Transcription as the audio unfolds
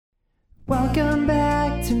Welcome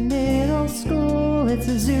back to middle school. It's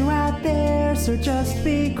a zoo out there, so just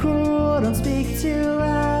be cool. Don't speak too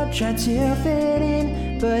loud, try to fit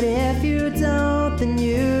in. But if you don't, then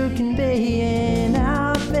you can be an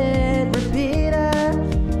outfit repeater.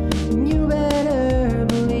 You better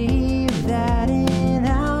believe that an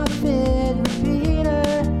outfit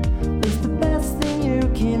repeater is the best thing you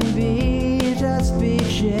can be. Just be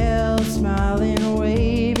chill, smile and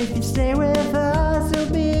wave. If you stay with us, you'll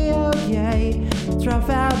be okay. It's rough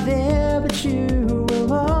out there, but you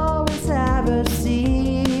will always have a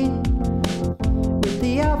seat with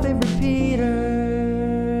the outfit repeaters.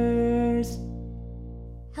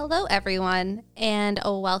 Hello, everyone, and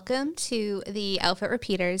welcome to the Outfit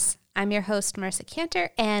Repeaters. I'm your host, Marisa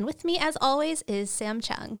Cantor, and with me, as always, is Sam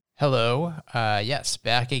Chung. Hello. Yes,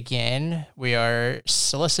 back again. We are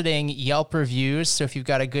soliciting Yelp reviews, so if you've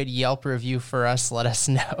got a good Yelp review for us, let us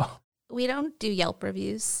know. We don't do Yelp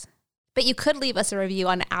reviews, but you could leave us a review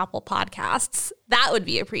on Apple Podcasts. That would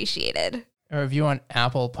be appreciated. A review on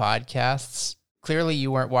Apple Podcasts? Clearly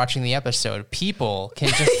you weren't watching the episode. People can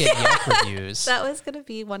just get Yelp reviews. That was going to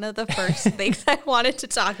be one of the first things I wanted to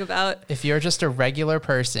talk about. If you're just a regular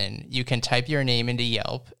person, you can type your name into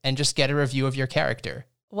Yelp and just get a review of your character.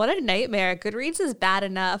 What a nightmare. Goodreads is bad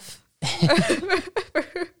enough.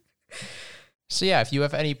 So yeah, if you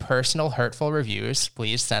have any personal hurtful reviews,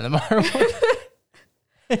 please send them our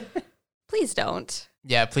way. Please don't.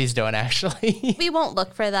 Yeah, please don't, actually. We won't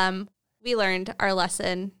look for them. We learned our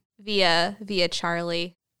lesson via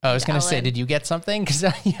Charlie. I was going to say, did you get something? Because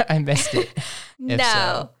I missed it. No.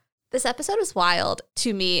 So. This episode was wild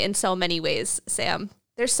to me in so many ways, Sam.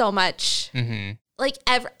 There's so much. Mm-hmm. Like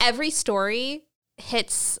every story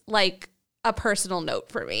hits like a personal note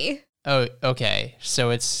for me. Oh, okay.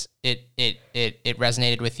 So it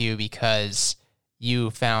resonated with you because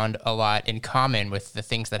you found a lot in common with the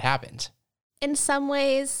things that happened. In some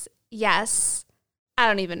ways, yes. I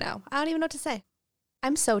don't even know. I don't even know what to say.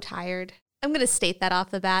 I'm so tired. I'm going to state that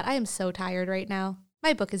off the bat. I am so tired right now.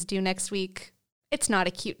 My book is due next week. It's not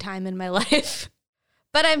a cute time in my life.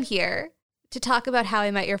 But I'm here to talk about How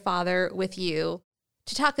I Met Your Father with you,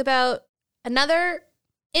 to talk about another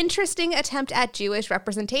interesting attempt at Jewish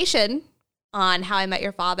representation on How I Met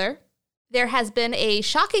Your Father. There has been a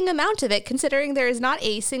shocking amount of it, considering there is not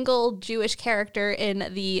a single Jewish character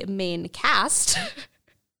in the main cast.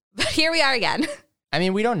 But here we are again. I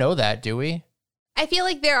mean, we don't know that, do we? I feel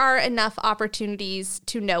like there are enough opportunities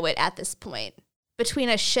to know it at this point, between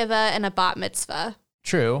a Shiva and a Bat Mitzvah.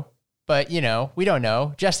 True, but, we don't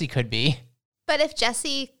know. Jesse could be. But if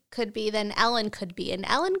Jesse could be, then Ellen could be, and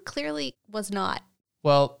Ellen clearly was not.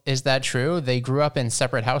 Well, is that true? They grew up in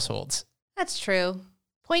separate households. That's true.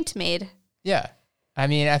 Point made. Yeah. I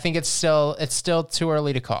mean, I think it's still too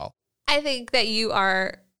early to call. I think that you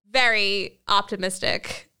are very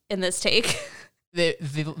optimistic in this take.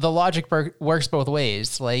 The logic works both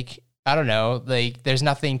ways. Like, I don't know, like there's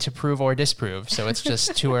nothing to prove or disprove, so it's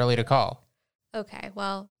just too early to call. Okay,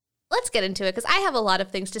 well, let's get into it because I have a lot of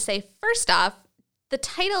things to say. First off, the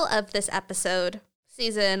title of this episode,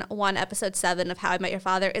 season 1, episode 7 of How I Met Your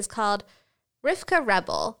Father, is called Rivka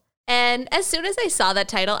Rebel. And as soon as I saw that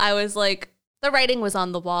title, I was like, the writing was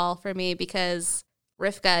on the wall for me because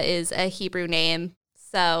Rivka is a Hebrew name.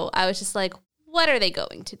 So I was just like, what are they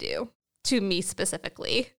going to do to me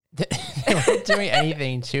specifically? They weren't doing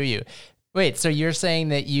anything to you. Wait, so you're saying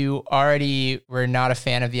that you already were not a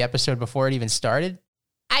fan of the episode before it even started?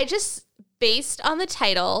 I just, based on the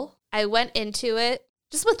title, I went into it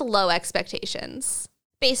just with low expectations.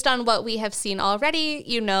 Based on what we have seen already,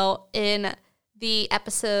 in the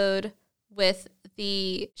episode with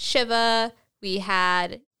the Shiva, we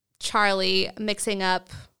had Charlie mixing up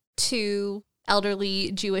 2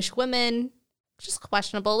 elderly Jewish women, which is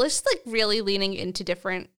questionable. It's just like really leaning into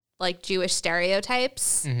different like Jewish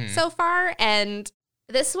stereotypes so far. And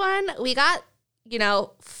this one, we got,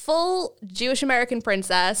 full Jewish American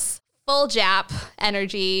princess, full Jap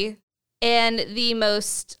energy, and the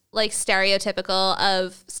most like stereotypical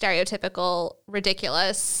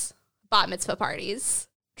ridiculous bat mitzvah parties.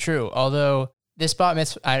 True. Although this bat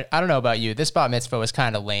mitzvah, I don't know about you, this bat mitzvah was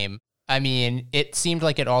kind of lame. I mean, it seemed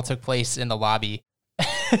like it all took place in the lobby.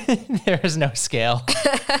 There was no scale.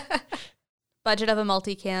 Budget of a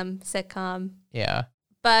multicam sitcom. Yeah.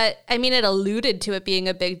 But, I mean, it alluded to it being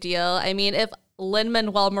a big deal. I mean, if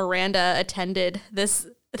Lin-Manuel Miranda attended this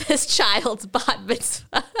child's bat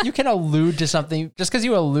mitzvah. You can allude to something. Just because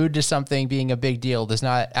you allude to something being a big deal does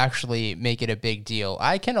not actually make it a big deal.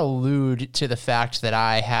 I can allude to the fact that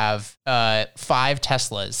I have 5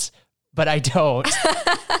 Teslas, but I don't.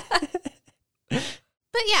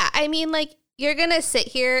 But yeah, I mean, like, You're going to sit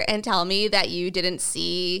here and tell me that you didn't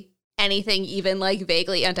see anything even like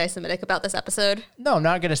vaguely anti-Semitic about this episode? No, I'm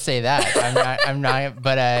not gonna say that. I'm not.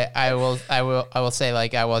 But I will say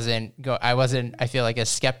like I feel like as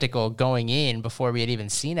skeptical going in before we had even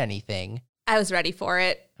seen anything. I was ready for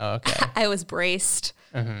it. Oh, okay. I was braced.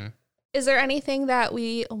 Mm-hmm. Is there anything that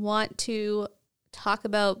we want to talk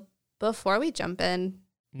about before we jump in?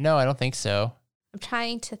 No, I don't think so. I'm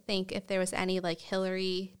trying to think if there was any like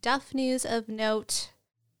Hillary Duff news of note.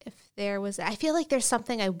 If there was, I feel like there's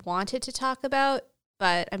something I wanted to talk about,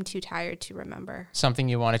 but I'm too tired to remember. Something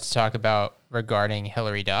you wanted to talk about regarding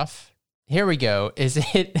Hillary Duff? Here we go. Is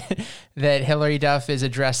it that Hillary Duff is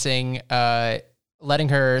addressing letting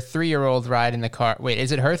her 3-year-old ride in the car? Wait,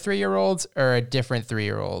 is it her 3-year-old or a different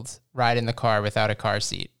 3-year-old ride in the car without a car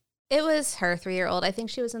seat? It was her 3-year-old. I think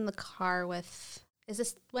she was in the car with, is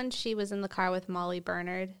this when she was in the car with Molly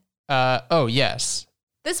Bernard? Oh, yes.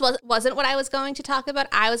 This wasn't what I was going to talk about.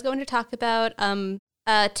 I was going to talk about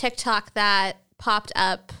a TikTok that popped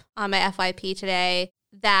up on my FYP today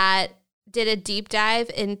that did a deep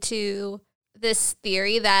dive into this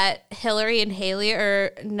theory that Hillary and Haley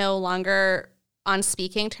are no longer on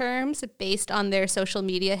speaking terms based on their social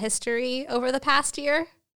media history over the past year.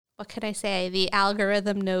 What can I say? The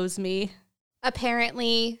algorithm knows me.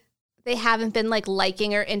 Apparently, they haven't been like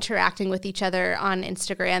liking or interacting with each other on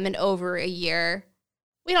Instagram in over a year.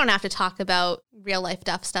 We don't have to talk about real life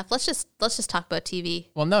Duff stuff. Let's just talk about TV.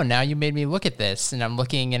 Well, no, now you made me look at this and I'm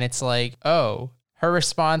looking and it's like, oh, her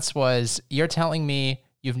response was, you're telling me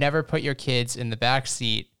you've never put your kids in the back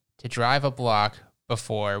seat to drive a block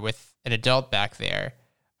before with an adult back there.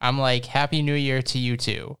 I'm like, Happy New Year to you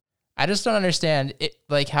too. I just don't understand it.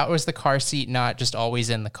 Like, how is the car seat not just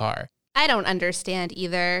always in the car? I don't understand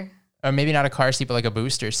either. Or maybe not a car seat, but like a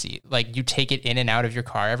booster seat. Like you take it in and out of your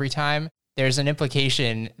car every time. There's an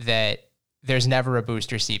implication that there's never a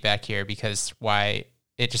booster seat back here because why?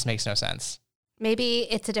 It just makes no sense. Maybe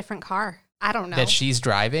it's a different car. I don't know. That she's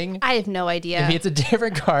driving? I have no idea. Maybe it's a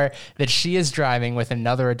different car that she is driving with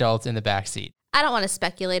another adult in the back seat. I don't want to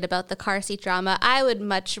speculate about the car seat drama. I would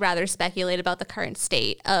much rather speculate about the current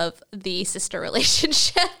state of the sister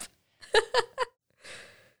relationship.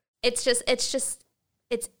 It's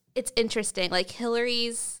interesting. Like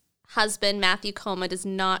Hillary's husband, Matthew Coma, does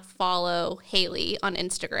not follow Haley on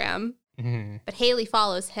Instagram, but Haley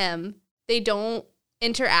follows him. They don't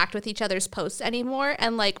interact with each other's posts anymore.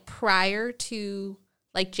 And like prior to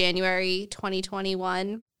like January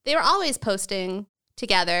 2021, they were always posting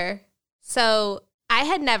together. So I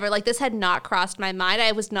had never, like, this had not crossed my mind.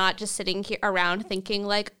 I was not just sitting here around thinking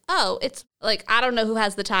like, oh, it's like, I don't know who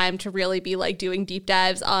has the time to really be like doing deep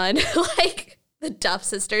dives on like the Duff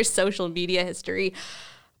sisters' social media history.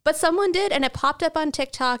 But someone did, and it popped up on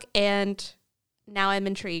TikTok, and now I'm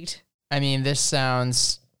intrigued. I mean, this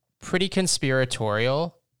sounds pretty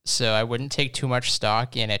conspiratorial, so I wouldn't take too much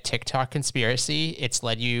stock in a TikTok conspiracy. It's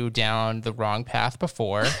led you down the wrong path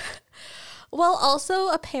before. Well, also,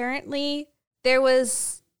 apparently, there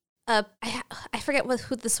was I forget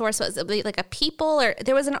who the source was, like a People, or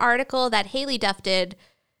there was an article that Haley Duff did,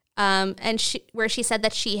 where she said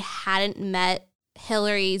that she hadn't met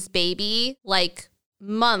Hillary's baby, like,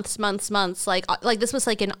 months, like this was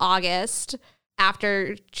like in August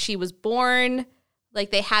after she was born. Like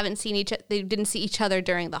they didn't see each other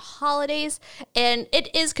during the holidays. And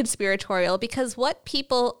it is conspiratorial because what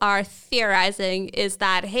people are theorizing is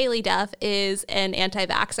that Haley Duff is an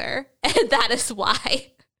anti-vaxxer, and that is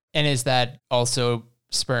why. And is that also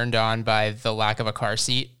spurned on by the lack of a car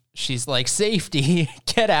seat? She's like, safety,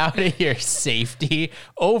 get out of here, safety,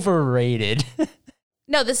 overrated.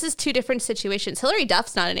 No, this is two different situations. Hillary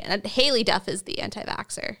Duff's not Haley Duff is the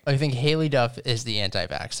anti-vaxxer. I think Haley Duff is the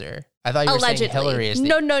anti-vaxxer. I thought you were Allegedly. saying Hillary is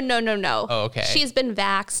the... No. Oh, okay. She's been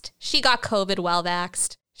vaxxed. She got COVID while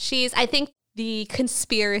vaxxed. I think the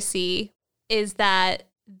conspiracy is that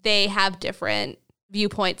they have different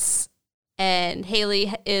viewpoints, and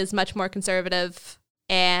Haley is much more conservative,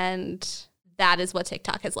 and that is what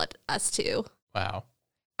TikTok has led us to. Wow.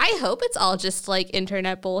 I hope it's all just like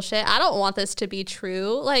internet bullshit. I don't want this to be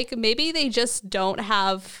true. Like maybe they just don't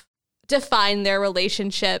have defined their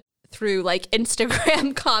relationship through like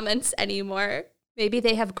Instagram comments anymore. Maybe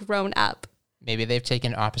they have grown up. Maybe they've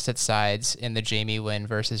taken opposite sides in the Jamie Lynn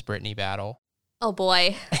versus Britney battle. Oh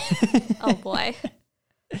boy. Oh boy.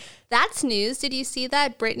 That's news. Did you see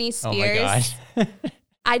that? Britney Spears. Oh my God.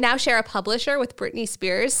 I now share a publisher with Britney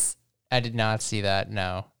Spears. I did not see that,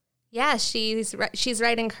 no. Yeah, she's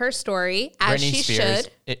writing her story, as Britney she Spears,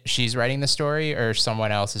 should. She's writing the story, or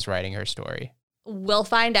someone else is writing her story? We'll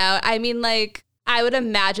find out. I mean, like, I would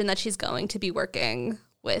imagine that she's going to be working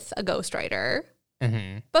with a ghostwriter.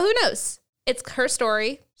 Mm-hmm. But who knows? It's her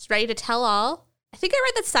story. She's ready to tell all. I think I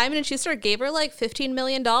read that Simon & Schuster gave her like $15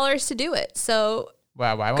 million to do it. So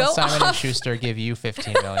wow, why won't Simon & Schuster give you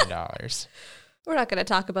 $15 million? We're not going to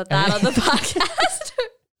talk about that on the podcast.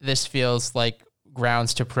 This feels like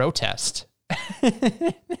grounds to protest.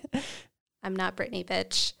 I'm not Britney,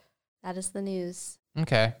 bitch. That is the news.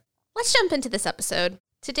 Okay. Let's jump into this episode.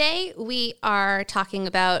 Today, we are talking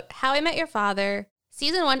about How I Met Your Father,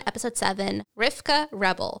 Season 1, Episode 7, Rivka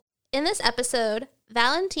Rebel. In this episode,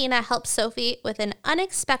 Valentina helps Sophie with an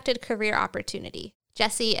unexpected career opportunity.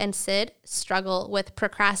 Jesse and Sid struggle with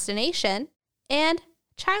procrastination, and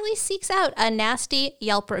Charlie seeks out a nasty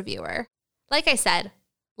Yelp reviewer. Like I said,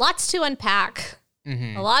 lots to unpack.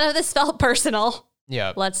 Mm-hmm. A lot of this felt personal.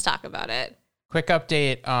 Yep. Let's talk about it. Quick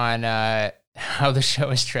update on how the show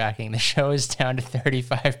is tracking. The show is down to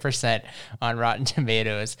 35% on Rotten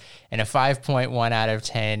Tomatoes and a 5.1 out of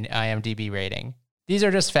 10 IMDb rating. These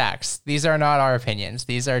are just facts. These are not our opinions.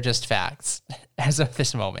 These are just facts as of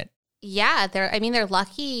this moment. Yeah, they're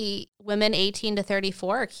lucky women 18 to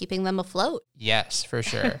 34 are keeping them afloat. Yes, for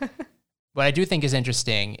sure. What I do think is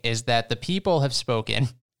interesting is that the people have spoken,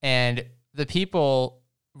 and the people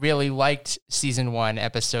really liked Season 1,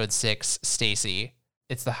 Episode 6, Stacy.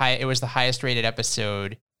 It was the highest rated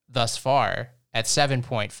episode thus far at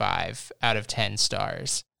 7.5 out of 10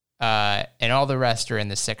 stars. And all the rest are in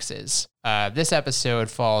the 6s. This episode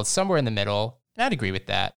falls somewhere in the middle, and I'd agree with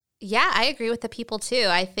that. Yeah, I agree with the people too.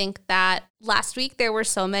 I think that last week there were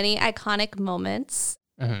so many iconic moments,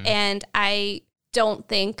 and I don't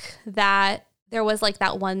think that there was like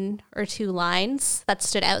that one or two lines that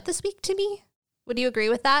stood out this week to me. Would you agree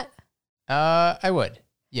with that? I would,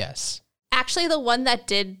 yes. Actually, the one that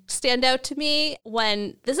did stand out to me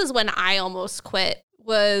this is when I almost quit,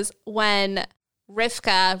 was when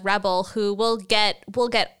Rivka Rebel, who we'll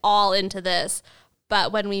get all into this,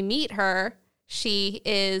 but when we meet her, she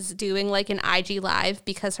is doing like an IG live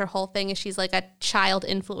because her whole thing is she's like a child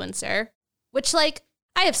influencer, which like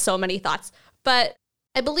I have so many thoughts, but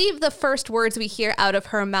I believe the first words we hear out of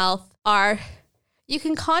her mouth are, "You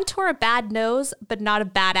can contour a bad nose, but not a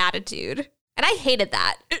bad attitude." And I hated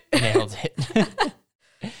that. Nailed it.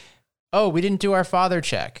 Oh, we didn't do our father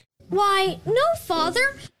check. Why, no,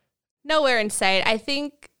 father. Nowhere in sight. I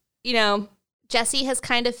think, Jesse has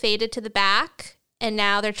kind of faded to the back, and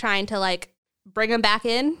now they're trying to like bring him back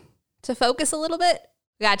in to focus a little bit.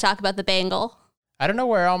 We got to talk about the bangle. I don't know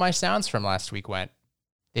where all my sounds from last week went.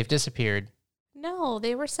 They've disappeared. No,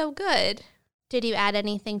 they were so good. Did you add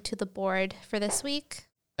anything to the board for this week?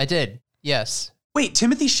 I did, yes. Wait,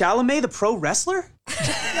 Timothy Chalamet, the pro wrestler?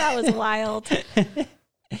 That was wild. But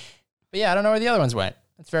yeah, I don't know where the other ones went.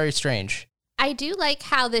 That's very strange. I do like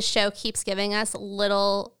how this show keeps giving us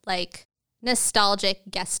little like nostalgic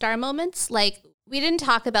guest star moments. Like we didn't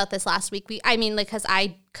talk about this last week. Because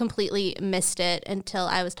I completely missed it until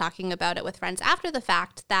I was talking about it with friends after the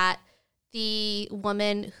fact, that the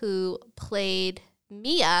woman who played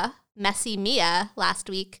Mia, Messy Mia, last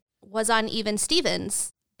week was on Even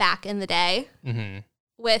Stevens back in the day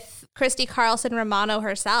with Christy Carlson Romano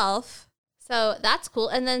herself. So that's cool.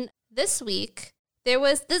 And then this week,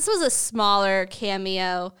 this was a smaller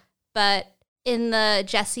cameo, but in the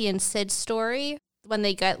Jesse and Sid story, when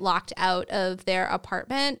they get locked out of their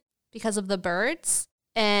apartment because of the birds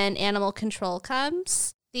and animal control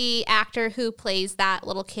comes, the actor who plays that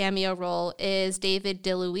little cameo role is David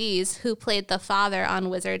DeLuise, who played the father on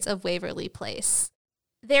Wizards of Waverly Place.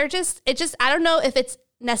 I don't know if it's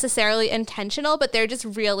necessarily intentional, but they're just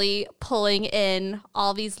really pulling in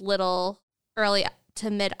all these little early to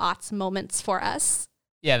mid-aughts moments for us.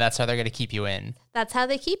 Yeah, that's how they're going to keep you in. That's how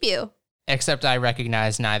they keep you. Except I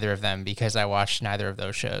recognize neither of them because I watched neither of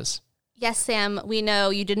those shows. Yes, Sam, we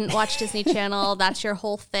know you didn't watch Disney Channel. That's your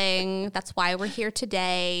whole thing. That's why we're here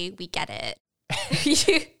today. We get it.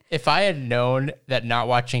 If I had known that not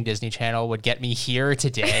watching Disney Channel would get me here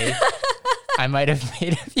today, I might have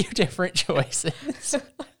made a few different choices.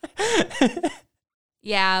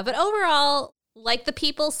 Yeah, but overall, like the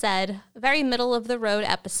people said, a very middle of the road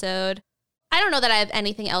episode. I don't know that I have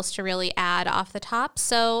anything else to really add off the top,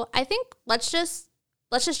 so I think let's just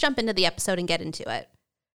jump into the episode and get into it.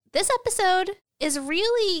 This episode is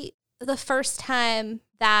really the first time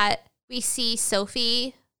that we see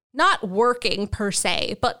Sophie not working per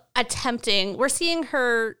se, but attempting. We're seeing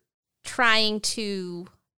her trying to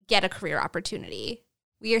get a career opportunity.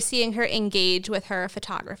 We are seeing her engage with her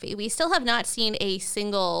photography. We still have not seen a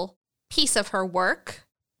single piece of her work,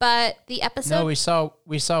 but the episode... No,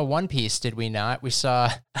 we saw one piece, did we not? We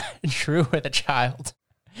saw Drew with a child.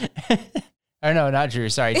 Oh, no, not Drew.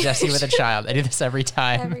 Sorry, Jesse with a child. I do this every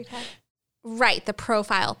time. Every time. Right, the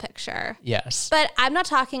profile picture. Yes. But I'm not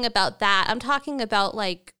talking about that. I'm talking about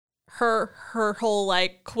like her whole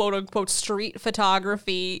like quote unquote street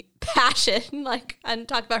photography passion. Like I'm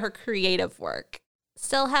talking about her creative work.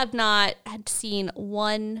 Still have not had seen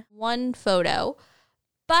one photo,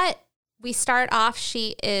 but we start off.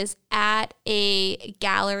 She is at a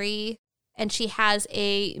gallery and she has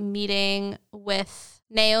a meeting with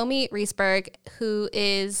Naomi Riesberg, who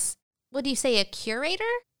is, what do you say, a curator?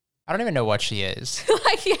 I don't even know what she is.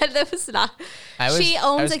 Like, yeah, that was not. She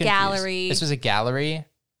owns a gallery. This was a gallery?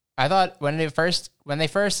 I thought when they first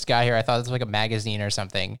got here, I thought it was like a magazine or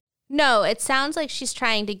something. No, it sounds like she's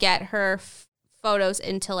trying to get her photos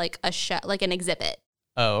into like a show, like an exhibit.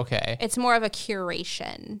 Oh, okay. It's more of a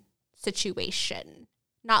curation situation,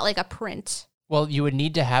 not like a print. Well, you would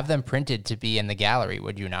need to have them printed to be in the gallery,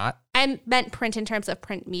 would you not? I meant print in terms of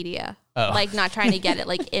print media. Oh. Like not trying to get it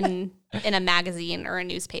like in a magazine or a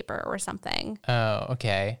newspaper or something. Oh,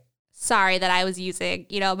 okay. Sorry that I was using,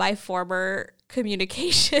 my former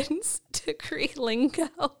communications to create lingo.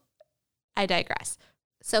 I digress.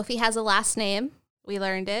 Sophie has a last name. We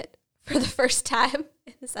learned it for the first time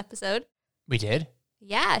in this episode. We did?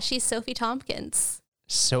 Yeah, she's Sophie Tompkins.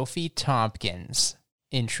 Sophie Tompkins.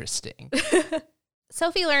 Interesting.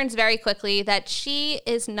 Sophie learns very quickly that she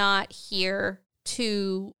is not here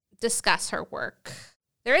to discuss her work.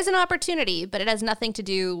 There is an opportunity, but it has nothing to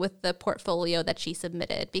do with the portfolio that she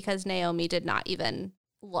submitted because Naomi did not even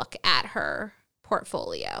look at her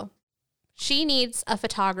portfolio. She needs a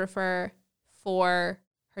photographer for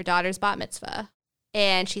her daughter's bat mitzvah,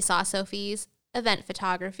 and she saw Sophie's event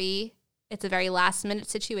photography. It's a very last-minute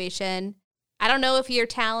situation. I don't know if you're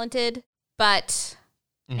talented, but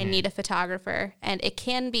I need a photographer, and it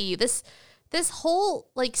can be you. This whole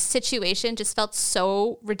like situation just felt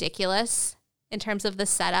so ridiculous in terms of the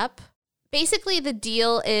setup. Basically, the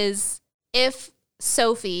deal is if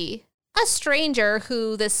Sophie, a stranger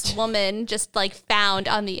who this woman just like found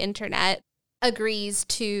on the internet, agrees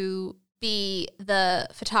to be the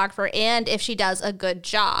photographer, and if she does a good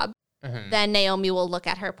job, then Naomi will look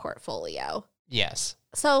at her portfolio. Yes.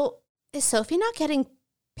 So is Sophie not getting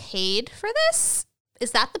paid for this?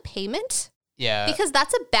 Is that the payment? Yeah. Because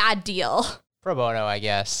that's a bad deal. Pro bono, I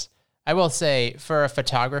guess. I will say, for a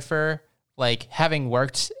photographer, like having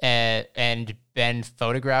worked and been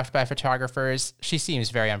photographed by photographers, she seems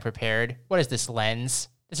very unprepared. What is this lens?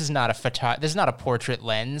 This is not a portrait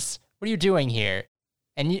lens. What are you doing here?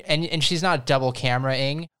 And she's not double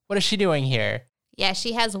cameraing. What is she doing here? Yeah,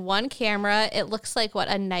 she has one camera. It looks like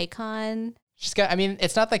a Nikon.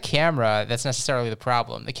 It's not the camera that's necessarily the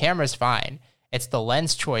problem. The camera's fine. It's the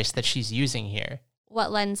lens choice that she's using here. What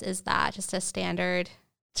lens is that? Just a standard?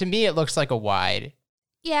 To me, it looks like a wide.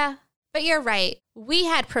 Yeah, but you're right. We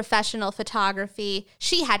had professional photography.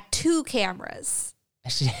 She had 2 cameras.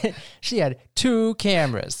 She had 2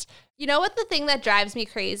 cameras. You know what the thing that drives me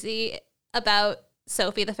crazy about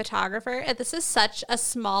Sophie the photographer? And this is such a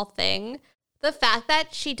small thing. The fact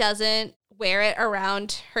that she doesn't wear it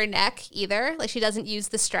around her neck either. Like she doesn't use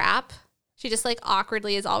the strap. She just like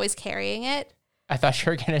awkwardly is always carrying it. I thought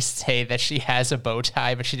you were going to say that she has a bow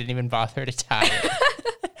tie, but she didn't even bother to tie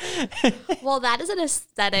it. Well, that is an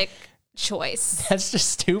aesthetic choice. That's just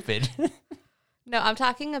stupid. No, I'm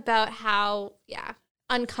talking about how,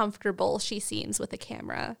 uncomfortable she seems with a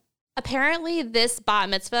camera. Apparently, this bat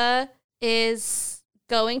mitzvah is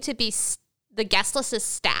going to be, the guest list is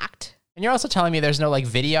stacked. And you're also telling me there's no like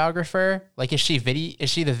videographer? Like, is she the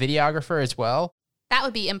videographer as well? That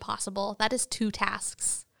would be impossible. That is 2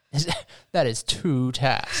 tasks. That is 2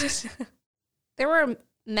 tasks. There were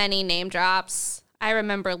many name drops. I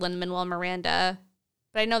remember Lin-Manuel Miranda,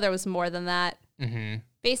 but I know there was more than that. Mm-hmm.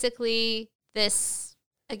 Basically, this,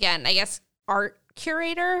 again, I guess art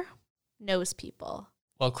curator knows people.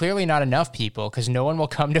 Well, clearly not enough people, because no one will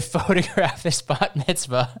come to photograph this bat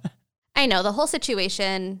mitzvah. I know, the whole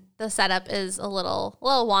situation, the setup is a little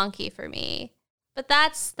wonky for me. But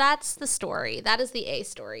that's the story. That is the A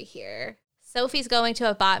story here. Sophie's going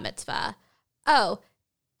to a bat mitzvah. Oh,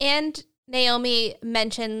 and Naomi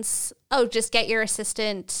mentions, just get your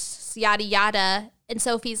assistant, yada, yada. And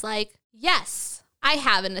Sophie's like, yes, I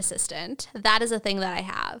have an assistant. That is a thing that I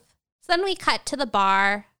have. So then we cut to the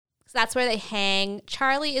bar. So that's where they hang.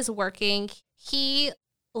 Charlie is working. He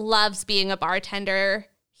loves being a bartender.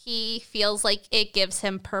 He feels like it gives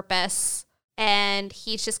him purpose. And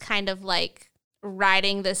he's just kind of like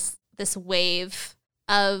riding this wave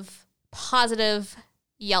of positive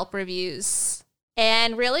Yelp reviews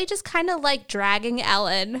and really just kind of like dragging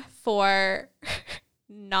Ellen for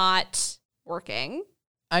not working.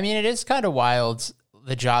 I mean, it is kind of wild,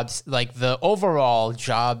 the jobs, like the overall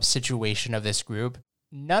job situation of this group.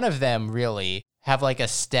 None of them really have like a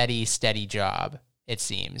steady job, it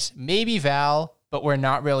seems. Maybe Val, but we're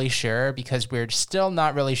not really sure because we're still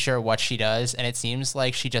not really sure what she does. And it seems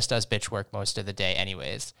like she just does bitch work most of the day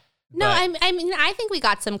anyways. No, But- I mean, I think we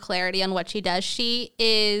got some clarity on what she does. She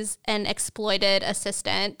is an exploited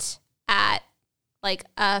assistant at like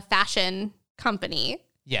a fashion company.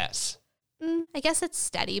 Yes. I guess it's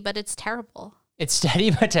steady, but it's terrible. It's steady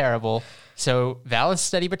but terrible. So Val is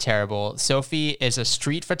steady but terrible. Sophie is a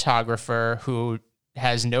street photographer who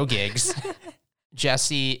has no gigs.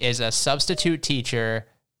 Jesse is a substitute teacher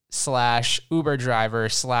 / Uber driver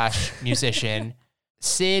 / musician.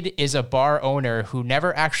 Sid is a bar owner who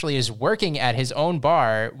never actually is working at his own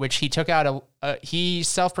bar, which he took out he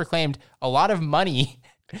self-proclaimed a lot of money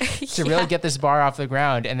to really get this bar off the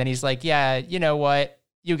ground. And then he's like, yeah, you know what?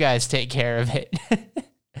 You guys take care of it.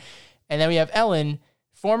 And then we have Ellen,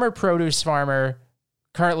 former produce farmer,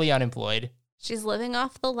 currently unemployed. She's living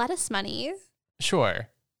off the lettuce money. Sure.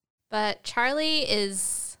 But Charlie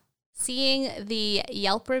is seeing the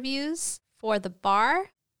Yelp reviews for the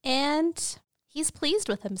bar, and he's pleased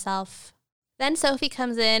with himself. Then Sophie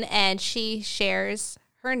comes in and she shares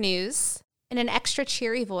her news in an extra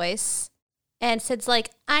cheery voice. And Sid's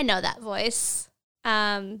like, I know that voice.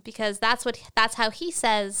 Because that's how he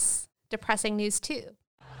says depressing news too.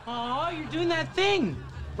 Oh, you're doing that thing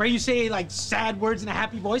where you say like sad words in a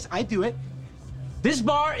happy voice. I do it. This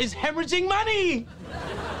bar is hemorrhaging money.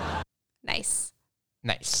 Nice.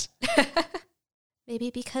 Nice.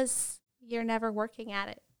 Maybe because you're never working at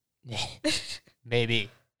it. Maybe.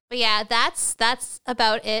 But yeah, that's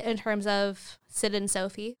about it in terms of Sid and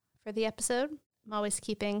Sophie for the episode. I'm always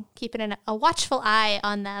keeping a watchful eye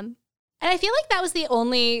on them. And I feel like that was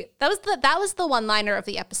the one-liner of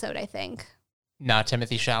the episode, I think. Not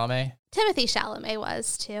Timothy Chalamet. Timothy Chalamet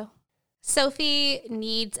was too. Sophie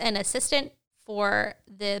needs an assistant for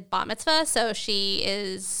the bat mitzvah, so she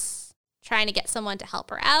is trying to get someone to help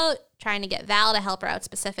her out, trying to get Val to help her out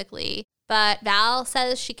specifically. But Val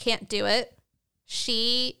says she can't do it.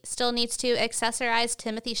 She still needs to accessorize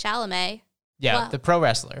Timothy Chalamet. Yeah, Well- the pro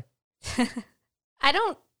wrestler. I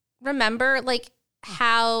don't remember like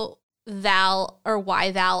how Val or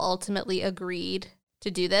why Val ultimately agreed to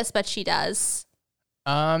do this, but she does.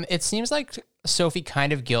 It seems like Sophie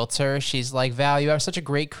kind of guilts her. She's like, Val, you have such a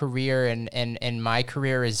great career and my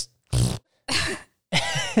career is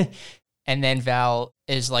and then Val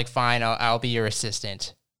is like, fine, I'll be your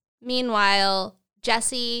assistant. Meanwhile,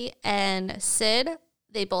 Jesse and Sid,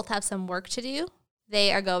 they both have some work to do.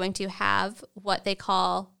 They are going to have what they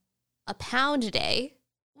call a pound day,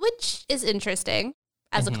 which is interesting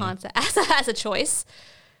as a concept, as a choice.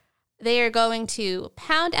 They are going to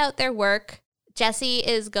pound out their work. Jesse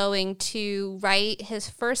is going to write his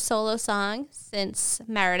first solo song since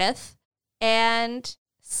Meredith, and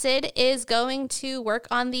Sid is going to work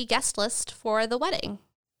on the guest list for the wedding.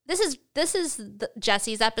 This is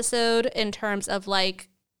Jesse's episode in terms of like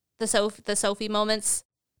the Sophie moments,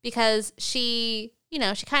 because she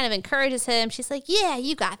kind of encourages him. She's like, yeah,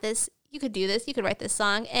 you got this. You could do this. You could write this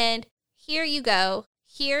song. And here you go.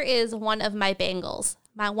 Here is one of my bangles,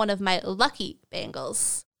 one of my lucky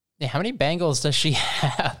bangles. Yeah, how many bangles does she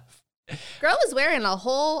have? Girl was wearing a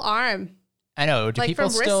whole arm. I know. Do Like, people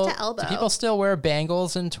from wrist still to elbow. Do people still wear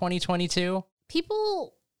bangles in 2022?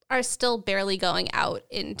 People are still barely going out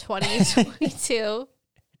in 2022.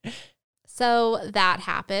 So that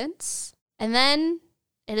happens. And then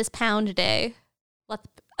it is pound day.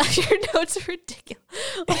 Your notes are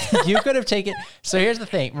ridiculous. You could have taken. So here's the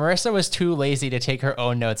thing. Marissa was too lazy to take her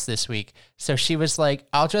own notes this week. So she was like,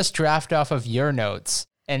 I'll just draft off of your notes.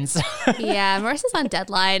 And so Yeah, Marissa's on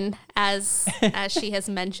deadline, as she has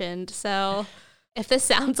mentioned. So if this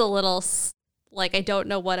sounds a little like I don't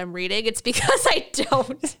know what I'm reading, it's because I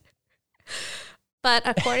don't. But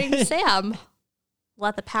according to Sam,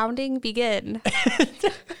 let the pounding begin.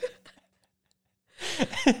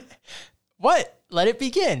 What? Let it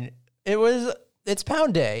begin. It's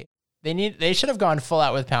pound day. They should have gone full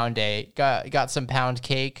out with pound day. Got some pound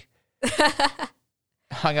cake.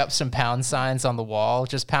 Hung up some pound signs on the wall.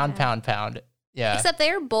 Just pound, pound, pound. Yeah. Except they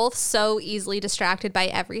are both so easily distracted by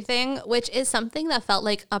everything, which is something that felt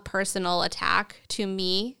like a personal attack to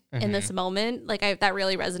me in this moment. Like that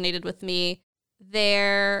really resonated with me.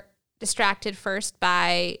 They're distracted first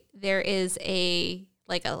by there is a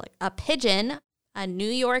pigeon, a New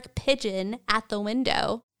York pigeon at the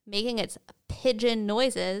window making its pigeon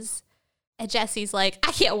noises. And Jesse's like,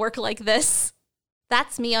 I can't work like this.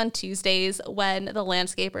 That's me on Tuesdays when the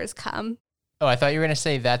landscapers come. Oh, I thought you were going to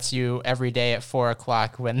say that's you every day at 4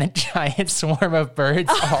 o'clock when the giant swarm of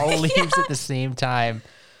birds all leaves at the same time.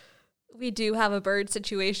 We do have a bird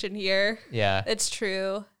situation here. Yeah. It's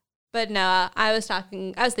true. But no, I was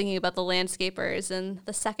thinking about the landscapers, and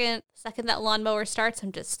the second that lawnmower starts,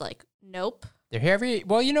 I'm just like, nope. They're here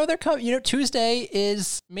Tuesday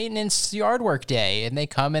is maintenance yard work day, and they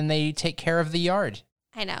come and they take care of the yard.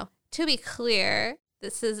 I know. To be clear,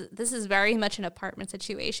 this is very much an apartment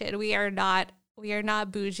situation. We are not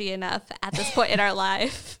bougie enough at this point in our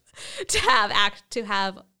life to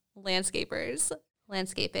have landscapers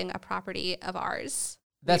landscaping a property of ours.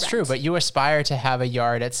 That's true, but you aspire to have a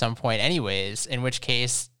yard at some point anyways, in which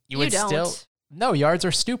case you would still... No, yards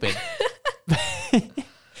are stupid.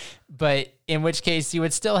 But in which case you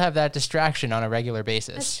would still have that distraction on a regular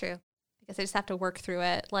basis. That's true. I guess I just have to work through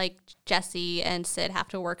it. Like Jesse and Sid have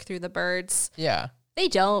to work through the birds. Yeah. They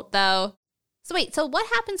don't, though. So wait, so what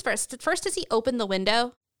happens first? First, does he open the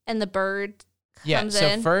window and the bird comes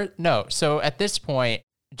in? So at this point,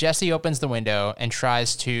 Jesse opens the window and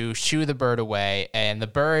tries to shoo the bird away, and the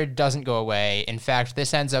bird doesn't go away. In fact,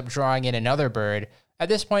 this ends up drawing in another bird. At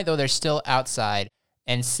this point, though, they're still outside,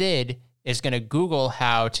 and Sid is going to Google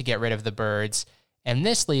how to get rid of the birds, and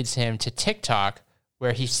this leads him to TikTok,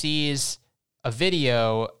 where he sees a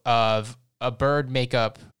video of a bird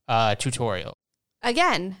makeup tutorial.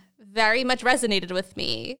 Again, very much resonated with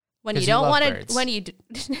me. When you don't want to,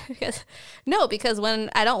 because when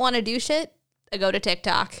I don't want to do shit, I go to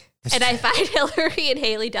TikTok and I find Hillary and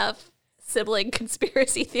Haley Duff sibling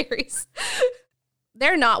conspiracy theories.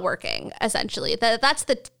 They're not working, essentially. That's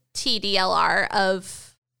the TDLR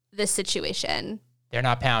of this situation. They're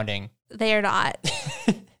not pounding. They are not.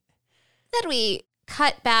 Then we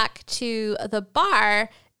cut back to the bar,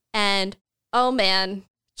 and oh man,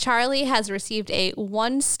 Charlie has received a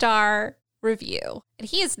 1-star review, and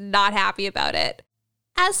he is not happy about it.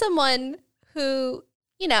 As someone who,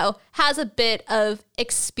 has a bit of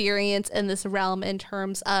experience in this realm in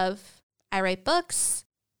terms of I write books,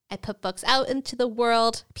 I put books out into the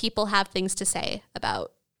world, people have things to say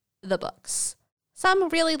about the books. Some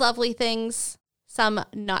really lovely things, some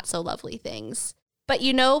not so lovely things. But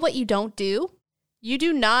you know what you don't do? You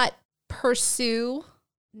do not pursue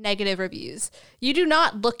negative reviews. You do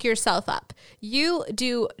not look yourself up. You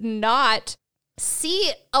do not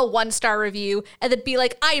see a 1-star review and then be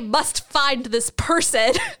like, I must find this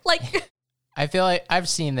person. I feel like I've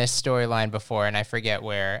seen this storyline before, and I forget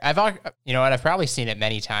where. I've probably seen it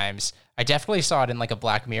many times. I definitely saw it in like a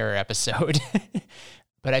Black Mirror episode,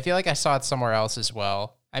 but I feel like I saw it somewhere else as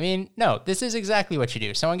well. I mean, no, this is exactly what you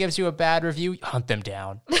do. Someone gives you a bad review, hunt them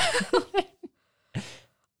down.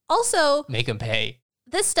 Also, make them pay.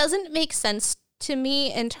 This doesn't make sense to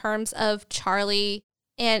me in terms of Charlie,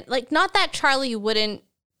 and not that Charlie wouldn't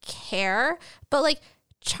care, but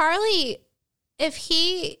Charlie, if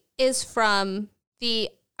he is from the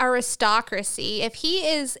aristocracy, if he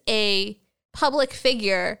is a public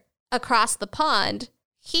figure across the pond,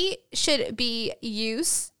 he should be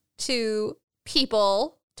used to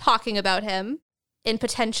people talking about him in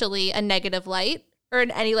potentially a negative light or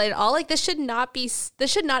in any light at all. This should not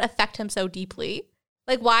affect him so deeply.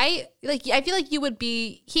 Why? I feel like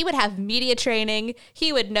he would have media training.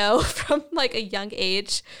 He would know from a young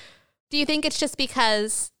age. Do you think it's just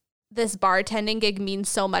because this bartending gig means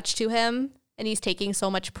so much to him and he's taking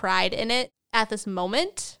so much pride in it at this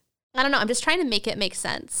moment? I don't know. I'm just trying to make it make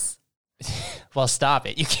sense. Well, stop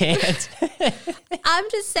it. You can't. I'm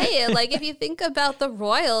just saying, if you think about the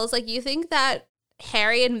royals, you think that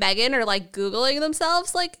Harry and Meghan are Googling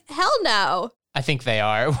themselves? Hell no. I think they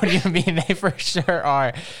are. What do you mean? They for sure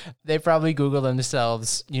are. They probably Google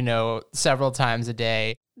themselves, several times a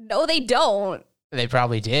day. No, they don't. They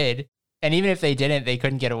probably did. And even if they didn't, they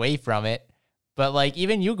couldn't get away from it. But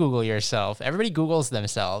even you Google yourself. Everybody Googles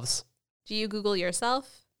themselves. Do you Google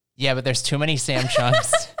yourself? Yeah, but there's too many Sam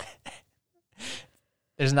Chunks.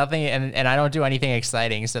 There's nothing, and I don't do anything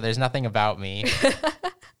exciting, so there's nothing about me.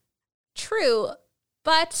 True,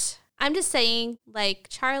 but I'm just saying,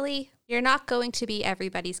 Charlie, you're not going to be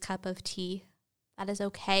everybody's cup of tea. That is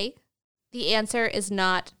okay. The answer is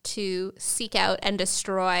not to seek out and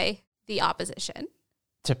destroy the opposition.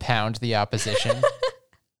 To pound the opposition.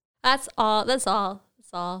 That's all.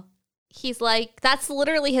 He's that's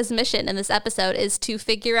literally his mission in this episode, is to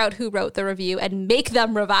figure out who wrote the review and make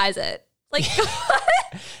them revise it.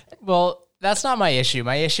 Well, that's not my issue.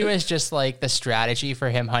 My issue is just the strategy for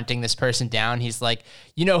him hunting this person down. He's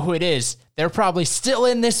you know who it is? They're probably still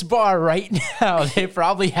in this bar right now. They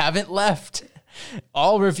probably haven't left.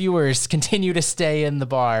 All reviewers continue to stay in the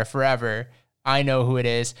bar forever. I know who it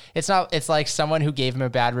is. It's like someone who gave him a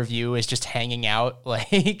bad review is just hanging out.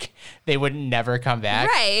 Like they would never come back.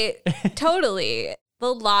 Right. Totally.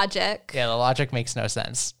 The logic. Yeah, the logic makes no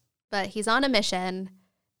sense. But he's on a mission.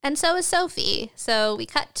 And so is Sophie. So we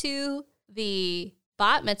cut to the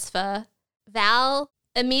bat mitzvah. Val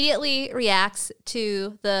immediately reacts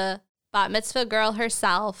to the bat mitzvah girl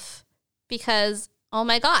herself because, oh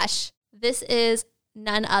my gosh, this is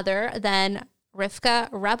none other than Rivka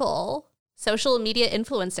Rebel, social media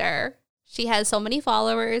influencer. She has so many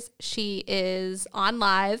followers. She is on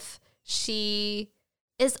live. She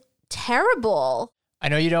is terrible. I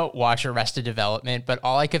know you don't watch Arrested Development, but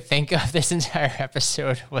all I could think of this entire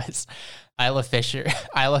episode was Isla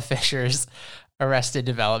Fisher's Arrested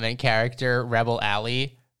Development character, Rebel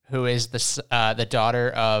Allie, who is the daughter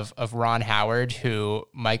of Ron Howard, who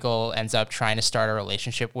Michael ends up trying to start a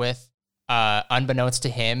relationship with. Unbeknownst to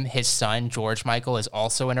him, his son, George Michael, is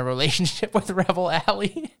also in a relationship with Rebel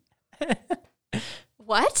Allie.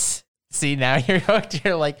 What? See, now you're hooked.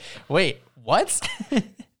 You're like, wait, what?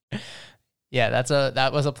 Yeah,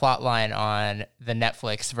 that was a plot line on the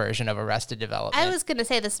Netflix version of Arrested Development. I was gonna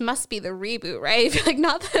say this must be the reboot, right? Like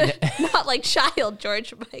not like child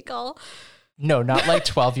George Michael. No, not like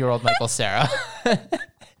 12-year-old Michael Cera.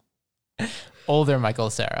 Older Michael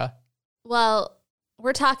Cera. Well,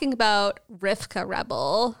 we're talking about Rivka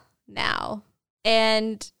Rebel now.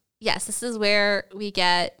 And yes, this is where we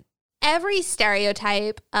get every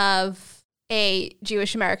stereotype of a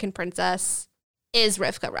Jewish American princess is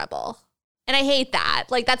Rivka Rebel. And I hate that.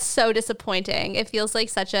 Like, that's so disappointing. It feels like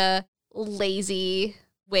such a lazy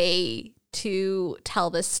way to tell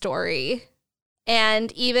this story.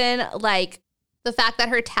 And even like the fact that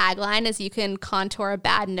her tagline is you can contour a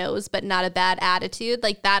bad nose, but not a bad attitude.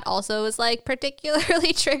 Like that also is like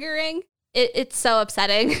particularly triggering. It's so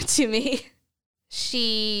upsetting to me.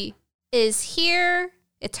 She is here.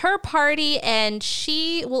 It's her party and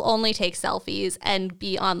she will only take selfies and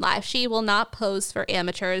be on live. She will not pose for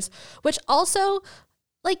amateurs, which also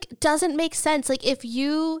like doesn't make sense. Like if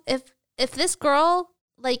this girl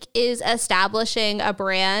like is establishing a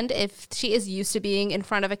brand, if she is used to being in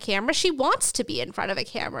front of a camera, she wants to be in front of a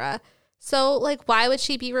camera. So like why would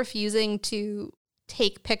she be refusing to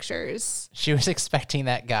take pictures? She was expecting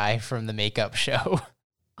that guy from the makeup show.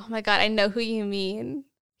 Oh my God, I know who you mean.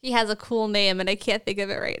 He has a cool name and I can't think of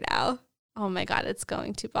it right now. Oh my God, it's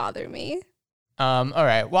going to bother me. All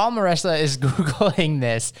right. While Marissa is Googling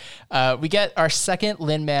this, we get our second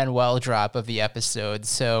Lin-Manuel drop of the episode.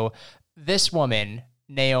 So this woman,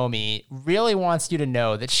 Naomi, really wants you to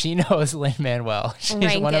know that she knows Lin-Manuel.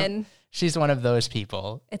 She's one of those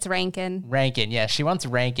people. It's Rankin. Rankin, yeah. She wants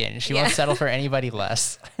Rankin. She won't settle for anybody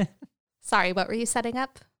less. Sorry, what were you setting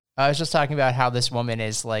up? I was just talking about how this woman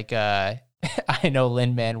is like, I know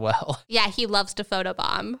Lin-Manuel. Yeah, he loves to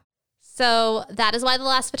photobomb. So that is why the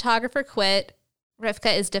last photographer quit.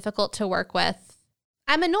 Rivka is difficult to work with.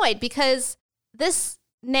 I'm annoyed because this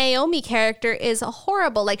Naomi character is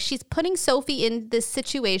horrible. Like she's putting Sophie in this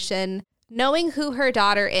situation, knowing who her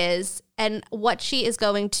daughter is and what she is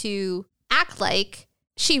going to act like.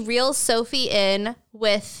 She reels Sophie in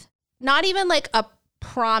with not even like a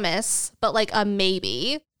promise, but like a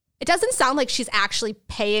maybe. It doesn't sound like she's actually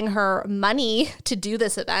paying her money to do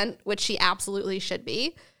this event, which she absolutely should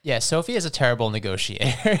be. Yeah, Sophie is a terrible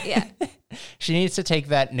negotiator. Yeah. She needs to take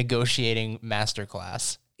that negotiating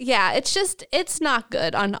masterclass. Yeah, it's not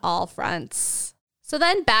good on all fronts. So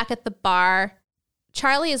then back at the bar,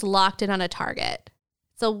 Charlie is locked in on a target.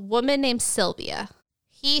 It's a woman named Sylvia.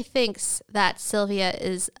 He thinks that Sylvia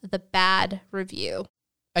is the bad review.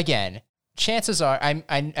 Again, chances are,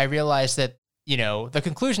 I realize that, you know, the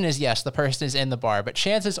conclusion is yes, the person is in the bar, but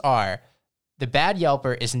chances are the bad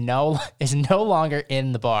Yelper is no longer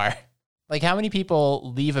in the bar. Like, how many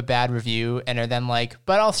people leave a bad review and are then like,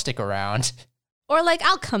 but I'll stick around? Or like,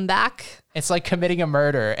 I'll come back. It's like committing a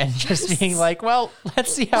murder and just being like, well,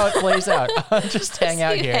 let's see how it plays out. I'll just hang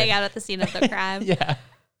out here. Hang out at the scene of the crime. Yeah.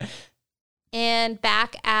 And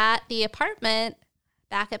back at the apartment,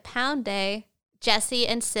 back at Pound Day, Jesse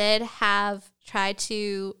and Sid have tried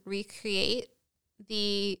to recreate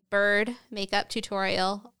the bird makeup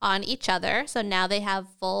tutorial on each other. So now they have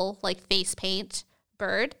full like face paint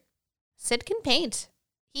bird. Sid can paint.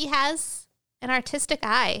 He has an artistic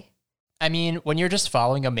eye. I mean, when you're just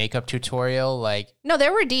following a makeup tutorial, like... No,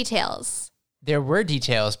 there were details. There were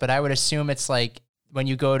details, but I would assume it's like when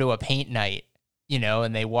you go to a paint night, you know,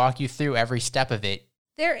 and they walk you through every step of it.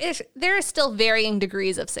 There are still varying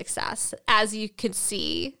degrees of success, as you could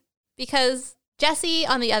see, because Jesse,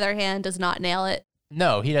 on the other hand, does not nail it.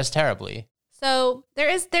 No, he does terribly. So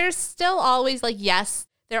there's still always like, yes,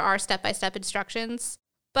 there are step-by-step instructions,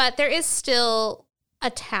 but there is still a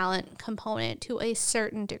talent component to a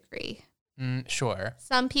certain degree. Sure.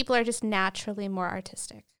 Some people are just naturally more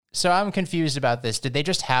artistic. So I'm confused about this. Did they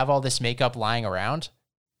just have all this makeup lying around?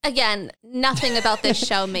 Again, nothing about this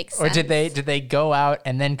show makes sense. Or did they go out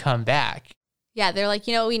and then come back? Yeah, they're like,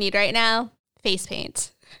 you know what we need right now? Face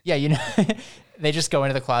paint. Yeah, you know, they just go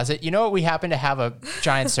into the closet. You know what we happen to have a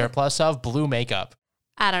giant surplus of? Blue makeup.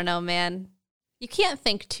 I don't know, man. You can't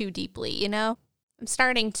think too deeply, you know? I'm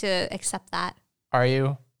starting to accept that. Are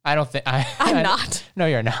you? I don't think... I'm not. No,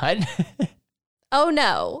 you're not. Oh,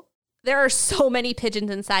 no. There are so many pigeons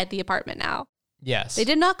inside the apartment now. Yes. They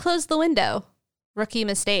did not close the window. Rookie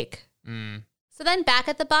mistake. So then back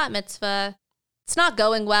at the bat mitzvah, it's not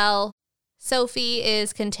going well. Sophie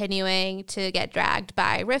is continuing to get dragged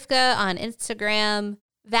by Rivka on Instagram.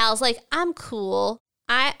 Val's like, I'm cool.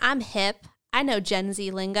 I'm hip. I know Gen Z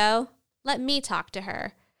lingo. Let me talk to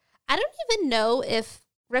her. I don't even know if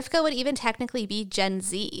Rivka would even technically be Gen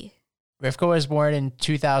Z. Rivka was born in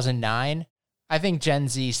 2009. I think Gen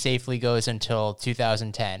Z safely goes until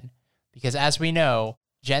 2010. Because as we know,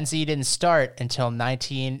 Gen Z didn't start until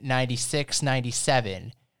 1996,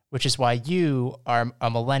 97, which is why you are a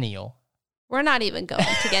millennial. We're not even going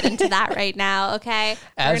to get into that right now, okay?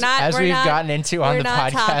 As we've gotten into on the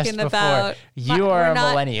podcast before, you are a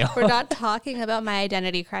millennial. We're not talking about my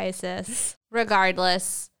identity crisis.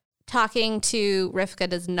 Regardless, talking to Rivka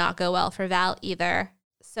does not go well for Val either.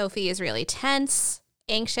 Sophie is really tense,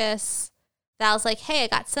 anxious. Val's like, hey, I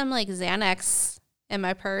got some like Xanax in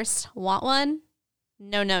my purse. Want one?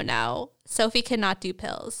 No. Sophie cannot do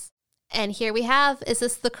pills. And here we have, is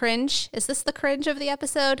this the cringe? Is this the cringe of the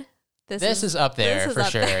episode? This is up there for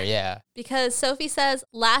sure, yeah. Because Sophie says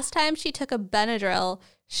last time she took a Benadryl,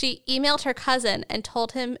 she emailed her cousin and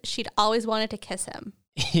told him she'd always wanted to kiss him.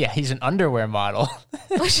 Yeah, he's an underwear model.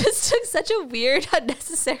 Which just took such a weird,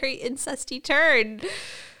 unnecessary, incesty turn.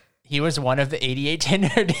 He was one of the 88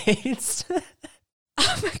 Tinder dates.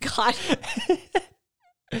 Oh my God.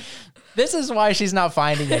 This is why she's not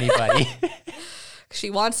finding anybody. She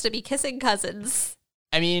wants to be kissing cousins.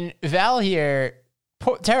 I mean, Val here,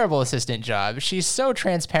 terrible assistant job. She's so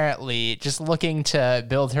transparently just looking to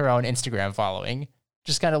build her own Instagram following.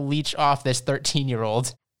 Just kind of leech off this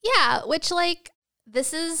 13-year-old. Yeah, which like,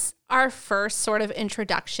 this is our first sort of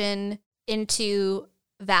introduction into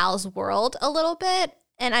Val's world a little bit.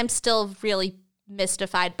 And I'm still really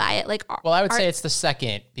mystified by it. Like, well, I would say it's the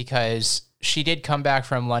second because she did come back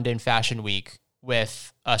from London Fashion Week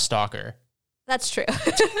with a stalker. That's true.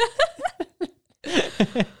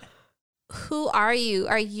 Who are you?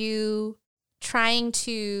 Are you trying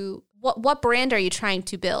to, what brand are you trying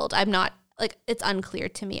to build? I'm not, like, it's unclear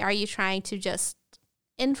to me. Are you trying to just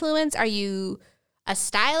influence? Are you a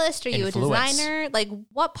stylist? Are you a designer? Like,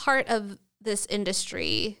 what part of this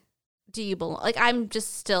industry do you belong? Like, I'm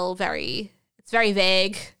just still it's very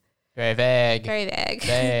vague. Very vague. Very vague.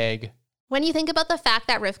 Vague. When you think about the fact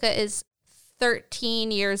that Rivka is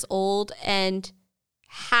 13 years old and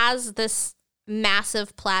has this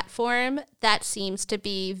massive platform that seems to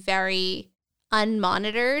be very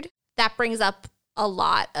unmonitored, that brings up a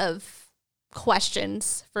lot of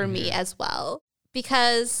questions for me as well.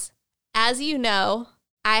 Because, as you know,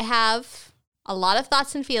 I have a lot of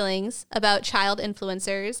thoughts and feelings about child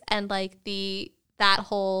influencers and like that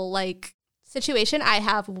whole like situation. I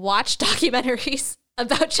have watched documentaries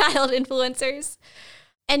about child influencers,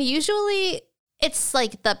 and usually it's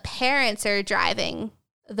like the parents are driving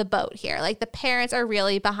the boat here. Like the parents are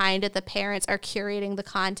really behind it. The parents are curating the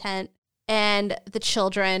content and the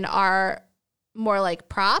children are more like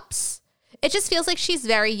props. It just feels like she's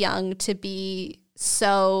very young to be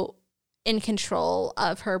so in control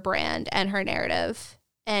of her brand and her narrative,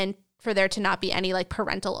 and for there to not be any like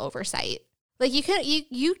parental oversight. Like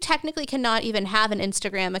you technically cannot even have an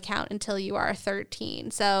Instagram account until you are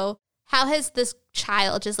 13. So how has this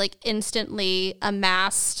child just like instantly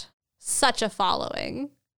amassed such a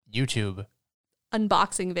following? YouTube.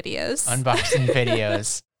 Unboxing videos.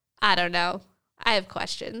 I don't know. I have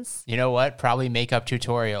questions. You know what? Probably makeup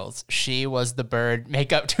tutorials. She was the bird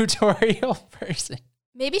makeup tutorial person.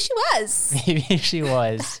 Maybe she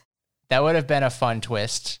was. That would have been a fun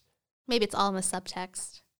twist. Maybe it's all in the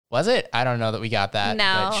subtext. Was it? I don't know that we got that.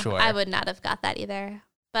 No, but sure. I would not have got that either.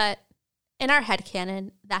 But in our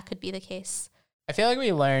headcanon, that could be the case. I feel like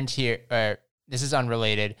we learned here, this is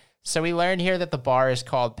unrelated. So we learned here that the bar is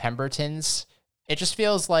called Pemberton's. It just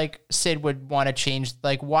feels like Sid would want to change,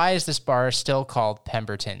 like, why is this bar still called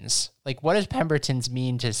Pemberton's? Like, what does Pemberton's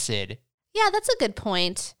mean to Sid? Yeah, that's a good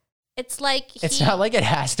point. It's like it's not like it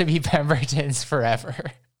has to be Pemberton's forever.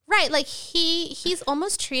 Right, like he's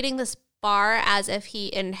almost treating this bar as if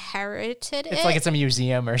he inherited it. It's like it's a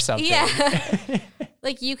museum or something. Yeah.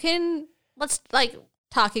 Like let's like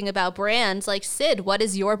talking about brands, like Sid, what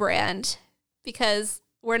is your brand? Because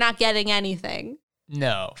we're not getting anything.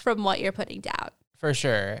 No. From what you're putting down. For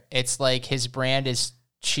sure. It's like his brand is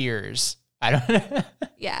Cheers. I don't know.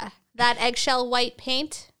 Yeah. That eggshell white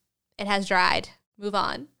paint, it has dried. Move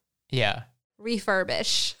on. Yeah.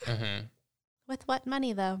 Refurbish. Mm-hmm. With what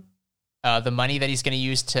money, though? The money that he's going to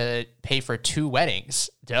use to pay for 2 weddings.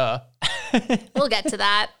 Duh. We'll get to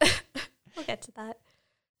that. We'll get to that.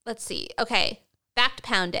 Let's see. Okay. Back to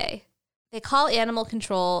Pound Day. They call animal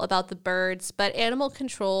control about the birds, but animal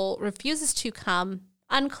control refuses to come.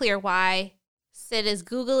 Unclear why. Sid is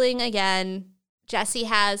Googling again. Jesse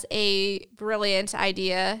has a brilliant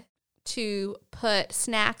idea to put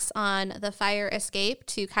snacks on the fire escape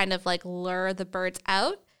to kind of like lure the birds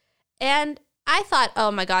out. And I thought,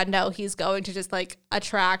 oh my God, no, he's going to just like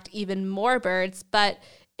attract even more birds. But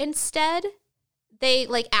instead, they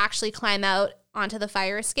like actually climb out onto the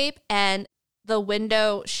fire escape and the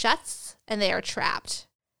window shuts and they are trapped.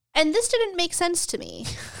 And this didn't make sense to me.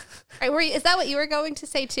 Is that what you were going to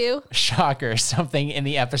say too? Shocker. Something in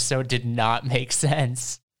the episode did not make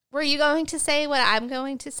sense. Were you going to say what I'm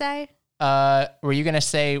going to say? Were you going to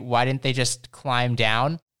say, why didn't they just climb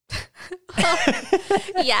down?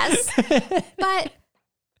 Yes. But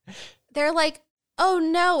they're like, oh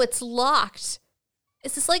no, it's locked.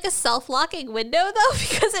 Is this like a self-locking window though?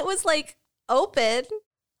 Because it was like open.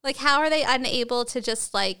 Like, how are they unable to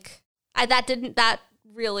just like, that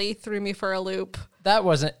really threw me for a loop. That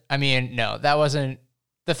wasn't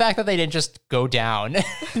the fact that they didn't just go down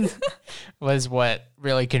was what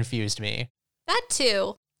really confused me. That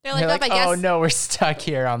too. They're They're like, like, I guess oh no, we're stuck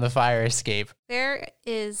here on the fire escape. there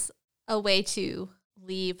is a way to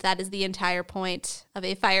leave. That is the entire point of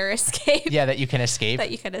a fire escape. Yeah, that you can escape. That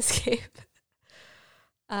you can escape.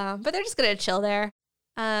 But they're just going to chill there.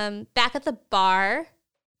 Back at the bar,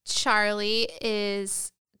 Charlie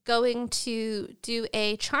is going to do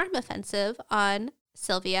a charm offensive on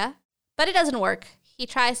Sylvia, but it doesn't work. He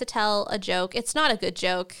tries to tell a joke. It's not a good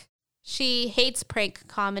joke. She hates prank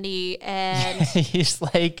comedy and he's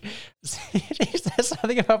like, he says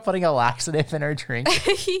something about putting a laxative in her drink.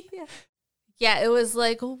 yeah, it was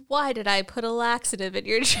like, why did I put a laxative in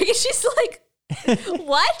your drink? She's like,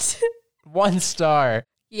 what? 1 star.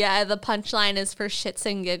 Yeah, the punchline is for shits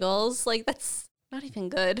and giggles. Like, that's not even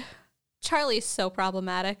good. Charlie's so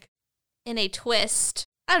problematic. In a twist,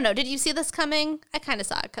 I don't know, did you see this coming? I kind of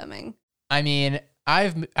saw it coming. I mean,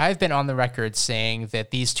 I've been on the record saying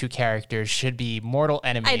that these 2 characters should be mortal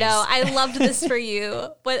enemies. I know. I loved this for you.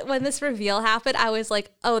 But when this reveal happened, I was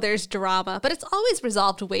like, oh, there's drama. But it's always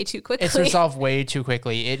resolved way too quickly. It's resolved way too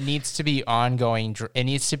quickly. It needs to be ongoing. It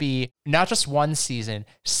needs to be not just 1 season,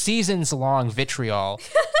 seasons long vitriol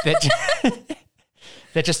that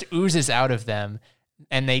that just oozes out of them.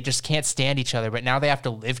 And they just can't stand each other. But now they have to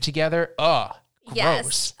live together. Ugh.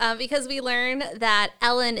 Gross. Yes, because we learn that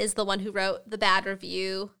Ellen is the one who wrote the bad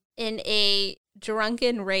review in a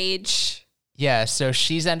drunken rage. Yeah, so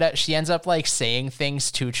she ends up like saying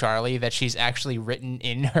things to Charlie that she's actually written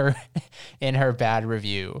in her bad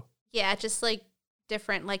review. Yeah, just like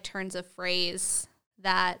different like turns of phrase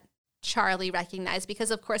that Charlie recognized because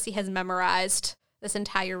of course he has memorized this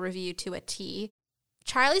entire review to a T.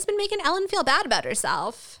 Charlie's been making Ellen feel bad about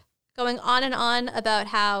herself. Going on and on about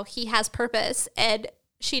how he has purpose and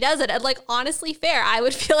she doesn't. And like, honestly fair, I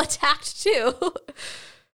would feel attacked too.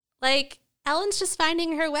 Like, Ellen's just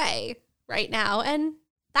finding her way right now. And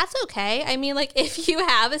that's okay. I mean, like, if you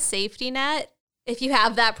have a safety net, if you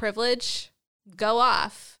have that privilege, go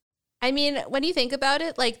off. I mean, when you think about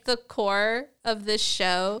it, like the core of this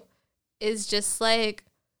show is just like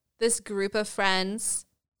this group of friends.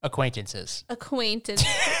 Acquaintances.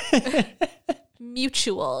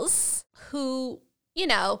 Mutuals who, you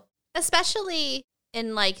know, especially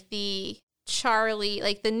in like the Charlie,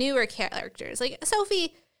 like the newer characters, like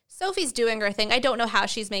Sophie's doing her thing. I don't know how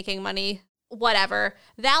she's making money, whatever.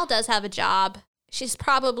 Val does have a job. She's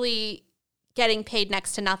probably getting paid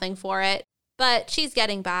next to nothing for it, but she's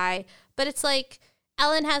getting by. But it's like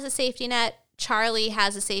Ellen has a safety net. Charlie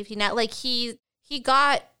has a safety net. Like he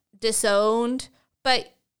got disowned,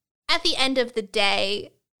 but at the end of the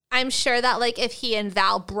day, I'm sure that like if he and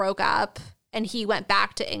Val broke up and he went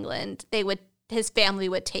back to England, his family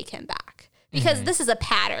would take him back because this is a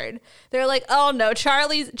pattern. They're like, oh no,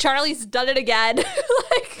 Charlie's done it again.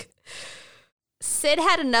 Like Sid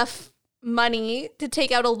had enough money to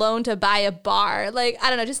take out a loan to buy a bar. Like, I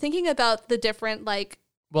don't know, just thinking about the different like.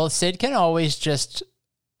 Well, Sid can always just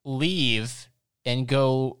leave and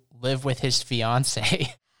go live with his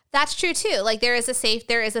fiance. That's true too. Like there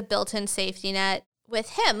is a built-in safety net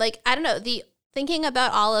with him. Like, I don't know, thinking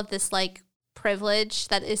about all of this like privilege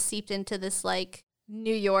that is seeped into this like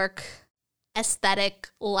New York aesthetic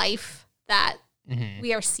life that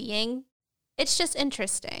we are seeing. It's just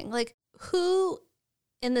interesting. Like, who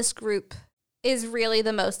in this group is really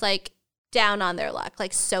the most like down on their luck?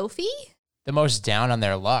 Like Sophie? The most down on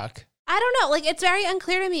their luck. I don't know. Like, it's very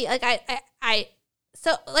unclear to me. Like,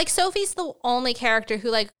 so like Sophie's the only character who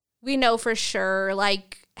like we know for sure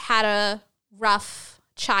like had a rough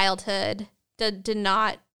childhood, did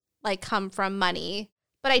not like come from money.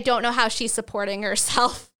 But I don't know how she's supporting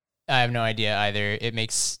herself. I have no idea either. It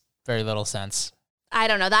makes very little sense. I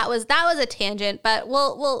don't know. That was a tangent, but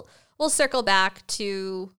we'll circle back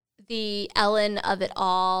to the Ellen of it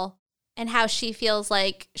all and how she feels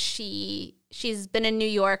like she's been in New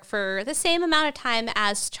York for the same amount of time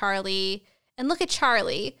as Charlie. And look at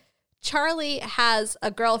Charlie. Charlie has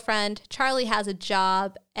a girlfriend. Charlie has a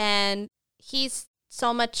job, and he's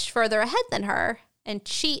so much further ahead than her, and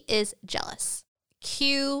she is jealous.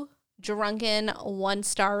 Cue drunken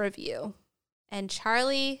 1-star review. And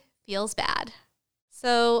Charlie feels bad.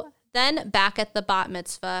 So then back at the bat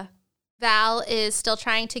mitzvah, Val is still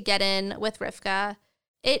trying to get in with Rivka.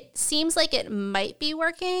 It seems like it might be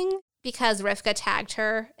working because Rivka tagged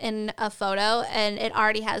her in a photo and it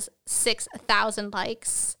already has 6,000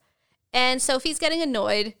 likes. And Sophie's getting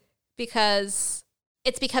annoyed because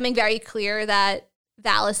it's becoming very clear that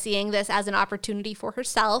Val is seeing this as an opportunity for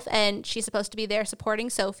herself, and she's supposed to be there supporting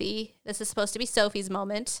Sophie. This is supposed to be Sophie's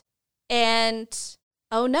moment. And,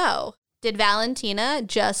 oh no, did Valentina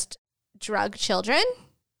just drug children?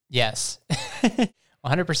 Yes.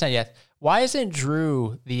 100% yes. Why isn't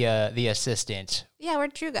Drew the assistant? Yeah,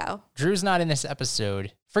 where'd Drew go? Drew's not in this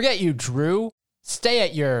episode. Forget you, Drew. Stay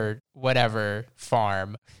at your whatever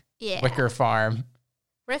farm. Yeah. Wicker farm.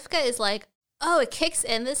 Rivka is like, oh, it kicks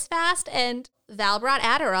in this fast, and Val brought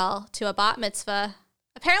Adderall to a bat mitzvah.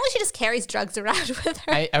 Apparently she just carries drugs around with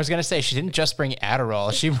her. I was going to say, she didn't just bring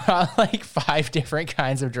Adderall. She brought like 5 different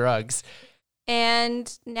kinds of drugs.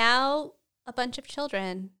 And now a bunch of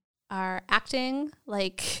children are acting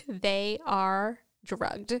like they are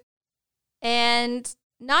drugged. And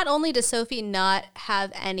not only does Sophie not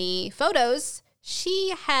have any photos,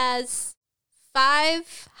 she has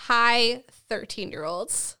 5 high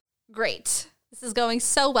 13-year-olds. Great. This is going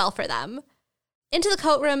so well for them. Into the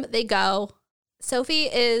coat room they go. Sophie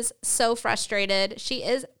is so frustrated. She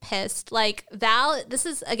is pissed. Like, Val, this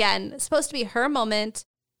is, again, supposed to be her moment.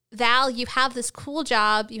 Val, you have this cool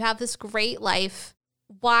job. You have this great life.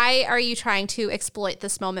 Why are you trying to exploit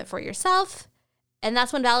this moment for yourself? And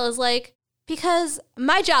that's when Val is like, because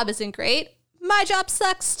my job isn't great. My job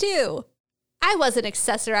sucks too. I wasn't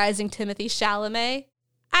accessorizing Timothée Chalamet.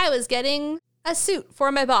 I was getting a suit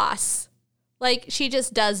for my boss. Like, she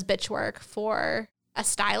just does bitch work for a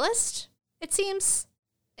stylist, it seems.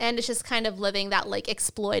 And it's just kind of living that, like,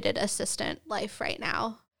 exploited assistant life right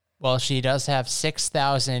now. Well, she does have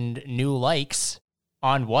 6,000 new likes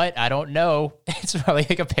on what? I don't know. It's probably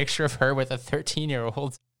like a picture of her with a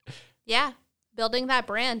 13-year-old. Yeah, building that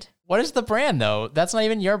brand. What is the brand, though? That's not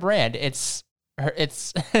even your brand. It's the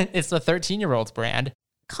 13-year-old's brand.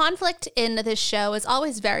 Conflict in this show is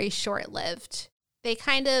always very short-lived. They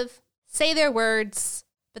kind of say their words,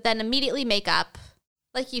 but then immediately make up.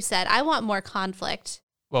 Like you said, I want more conflict.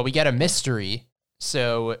 Well, we get a mystery.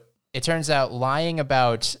 So it turns out lying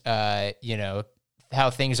about, how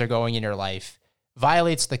things are going in your life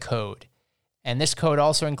violates the code. And this code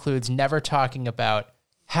also includes never talking about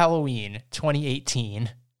Halloween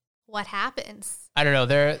 2018. What happens? I don't know.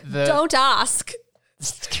 Don't ask.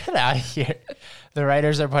 Get out of here. The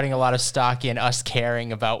writers are putting a lot of stock in us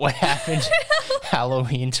caring about what happened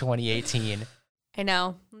Halloween 2018. I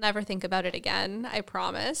know. Never think about it again. I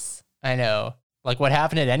promise. I know. Like, what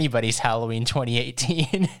happened at anybody's Halloween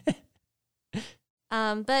 2018?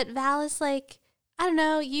 But Val is like, I don't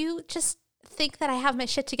know. You just think that I have my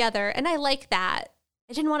shit together, and I like that.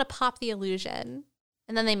 I didn't want to pop the illusion.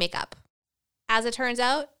 And then they make up. As it turns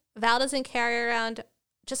out, Val doesn't carry around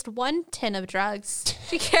just 1 tin of drugs.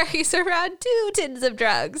 She carries around 2 tins of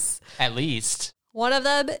drugs. At least. One of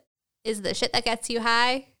them is the shit that gets you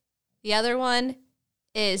high. The other one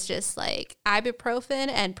is just like ibuprofen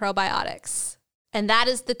and probiotics. And that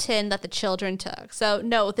is the tin that the children took. So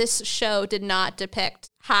no, this show did not depict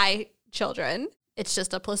high children. It's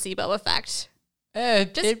just a placebo effect.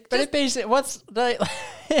 But it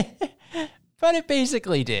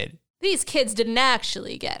basically did. These kids didn't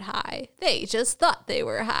actually get high. They just thought they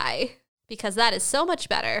were high, because that is so much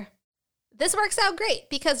better. This works out great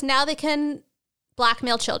because now they can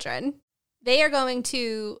blackmail children. They are going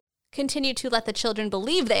to continue to let the children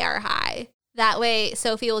believe they are high. That way,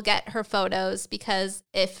 Sophie will get her photos, because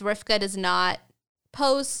if Rivka does not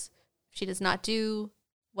pose, she does not do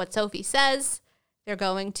what Sophie says, they're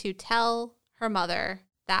going to tell her mother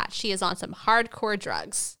that she is on some hardcore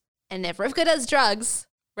drugs. And if Rivka does drugs,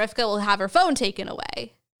 Rivka will have her phone taken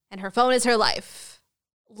away. And her phone is her life.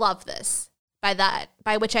 Love this. By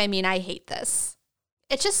which I mean I hate this.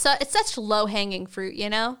 It's just it's such low-hanging fruit, you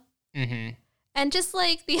know? Mm-hmm. And just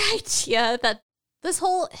like the idea that this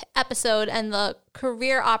whole episode and the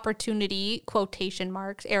career opportunity, quotation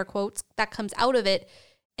marks, air quotes, that comes out of it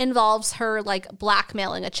involves her like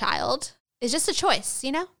blackmailing a child is just a choice,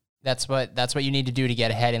 you know? That's what you need to do to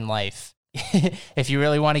get ahead in life. If you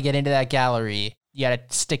really want to get into that gallery, you got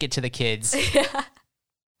to stick it to the kids. Yeah.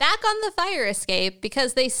 Back on the fire escape,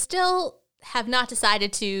 because they still have not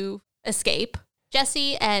decided to escape.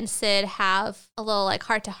 Jesse and Sid have a little like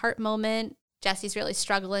heart-to-heart moment. Jesse's really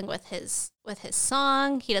struggling with his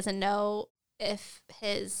song. He doesn't know if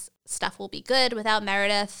his stuff will be good without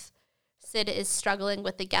Meredith. Sid is struggling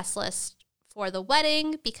with the guest list for the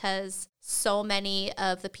wedding because so many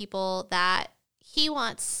of the people that he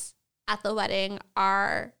wants at the wedding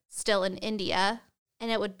are still in India,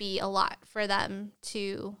 and it would be a lot for them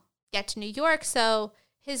to get to New York. So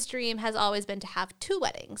his dream has always been to have 2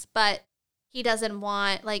 weddings, but he doesn't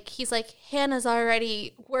want, like, he's like, Hannah's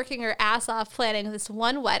already working her ass off planning this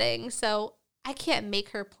one wedding, so I can't make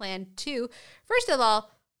her plan 2. First of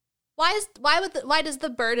all, why does the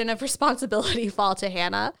burden of responsibility fall to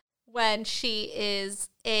Hannah when she is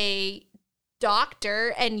a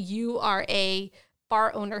doctor and you are a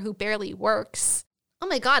bar owner who barely works? Oh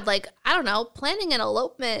my God, like, I don't know, planning an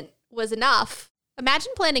elopement was enough.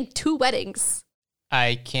 Imagine planning 2 weddings.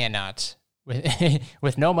 I cannot.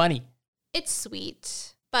 With no money. It's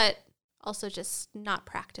sweet, but also just not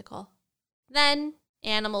practical. Then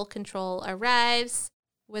animal control arrives.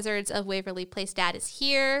 Wizards of Waverly Place dad is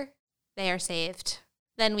here. They are saved.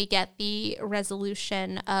 Then we get the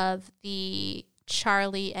resolution of the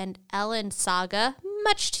Charlie and Ellen saga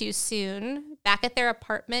much too soon. Back at their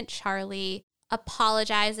apartment, Charlie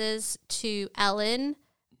apologizes to Ellen.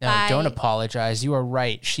 No, don't apologize. You are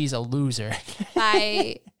right. She's a loser.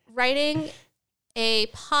 By writing a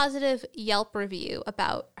positive Yelp review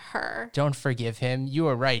about her. Don't forgive him. You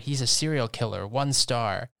are right. He's a serial killer. 1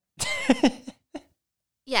 star.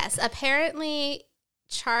 Yes, apparently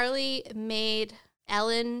Charlie made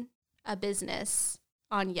Ellen a business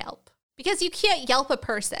on Yelp. Because you can't Yelp a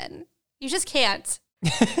person. You just can't.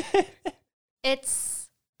 It's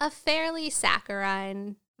a fairly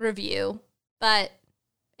saccharine review, but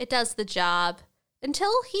it does the job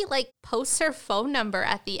until he like posts her phone number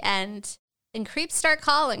at the end and creeps start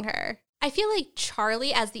calling her. I feel like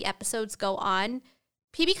Charlie, as the episodes go on,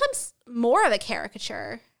 he becomes more of a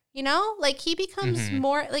caricature, you know? Like he becomes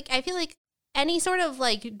more like, I feel like any sort of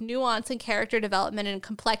like nuance and character development and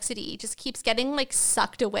complexity just keeps getting like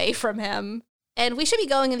sucked away from him. And we should be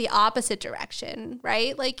going in the opposite direction,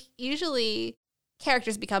 right? Like usually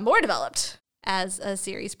characters become more developed as a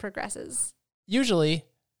series progresses. Usually.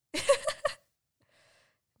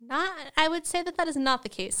 I would say that is not the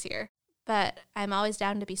case here, but I'm always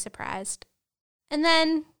down to be surprised. And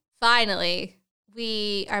then finally,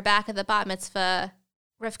 we are back at the bat mitzvah.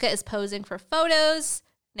 Rivka is posing for photos.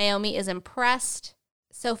 Naomi is impressed.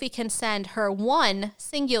 Sophie can send her one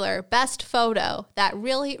singular best photo that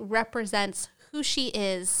really represents who she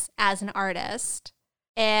is as an artist.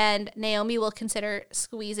 And Naomi will consider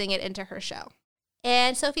squeezing it into her show.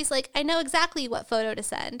 And Sophie's like, I know exactly what photo to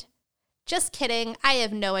send. Just kidding. I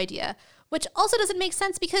have no idea. Which also doesn't make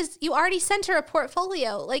sense because you already sent her a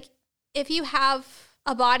portfolio. Like, if you have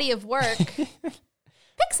a body of work,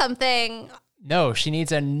 pick something. No, she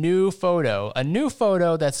needs a new photo. A new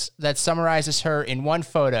photo that summarizes her in one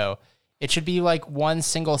photo. It should be like one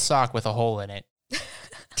single sock with a hole in it.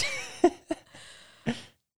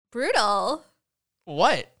 Brutal.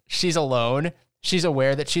 What? She's alone. She's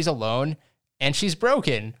aware that she's alone. And she's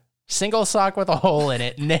broken. Single sock with a hole in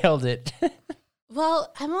it. Nailed it.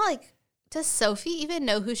 Well, I'm like, does Sophie even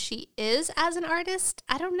know who she is as an artist?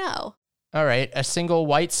 I don't know. All right. A single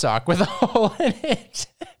white sock with a hole in it.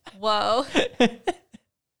 Whoa.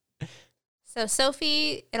 So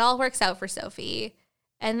Sophie, it all works out for Sophie.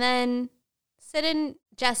 And then Sid and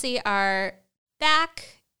Jesse are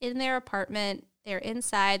back in their apartment. They're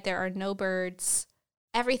inside. There are no birds.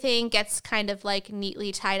 Everything gets kind of like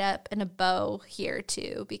neatly tied up in a bow here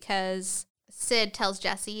too, because Sid tells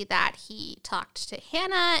Jesse that he talked to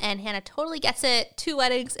Hannah and Hannah totally gets it. 2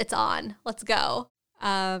 weddings, it's on. Let's go.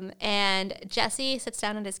 And Jesse sits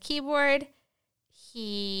down at his keyboard.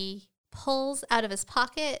 he pulls out of his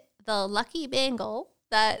pocket the lucky bangle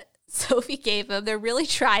that Sophie gave him. They're really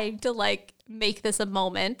trying to like make this a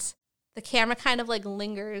moment. The camera kind of like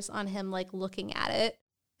lingers on him like looking at it.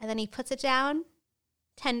 And then he puts it down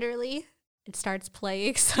tenderly and starts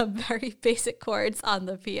playing some very basic chords on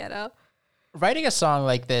the piano. Writing a song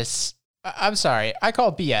like this, I'm sorry, I call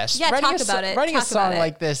it BS. Yeah, writing talk about it. Writing Talk a song about it.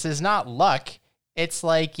 like this is not luck. It's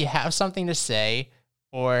like you have something to say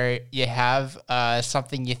or you have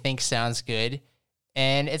something you think sounds good.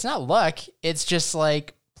 And it's not luck. It's just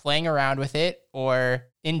like playing around with it or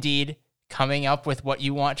indeed coming up with what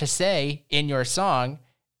you want to say in your song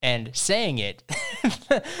and saying it.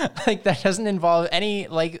 Like that doesn't involve any,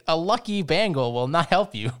 like a lucky bangle will not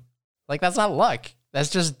help you. Like that's not luck. That's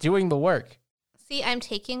just doing the work. See, I'm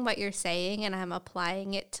taking what you're saying and I'm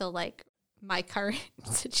applying it to like my current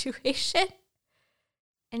situation.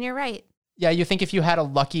 And you're right. Yeah, you think if you had a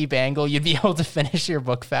lucky bangle, you'd be able to finish your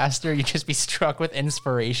book faster? You'd just be struck with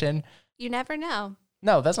inspiration? You never know.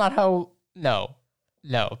 No, that's not how... No.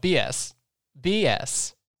 BS.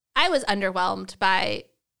 BS. I was underwhelmed by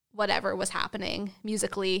whatever was happening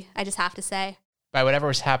musically, I just have to say. By whatever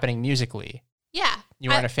was happening musically. Yeah. You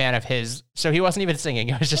weren't a fan of his... So he wasn't even singing.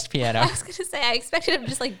 It was just piano. I was going to say, I expected him to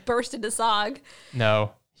just like burst into song.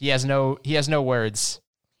 No. He has no words.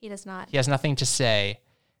 He does not. He has nothing to say.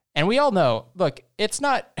 And we all know, look, it's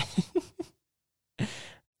not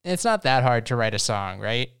it's not that hard to write a song,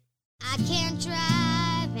 right? I can't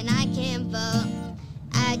drive and I can't vote.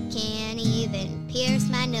 I can't even pierce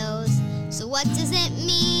my nose. So what does it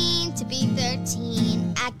mean to be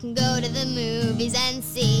 13? I can go to the movies and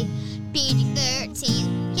see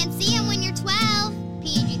PG-13. Can't see it when you're 12.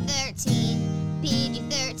 PG-13.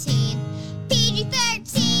 PG-13.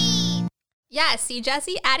 PG-13. Yeah, see,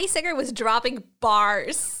 Jesse, Addie Singer was dropping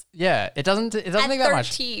bars. Yeah, it doesn't take that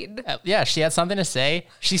much. 13. Yeah, she had something to say.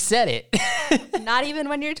 She said it. Not even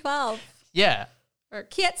when you're 12. Yeah. Or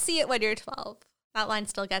can't see it when you're 12. That line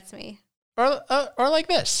still gets me. Or like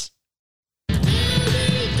this.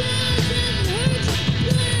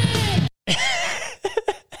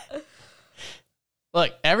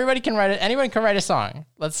 Look, everybody can write it. Anyone can write a song.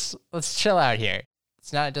 Let's chill out here.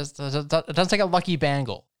 It's not it doesn't take a lucky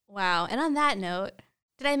bangle. Wow. And on that note,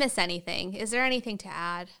 did I miss anything? Is there anything to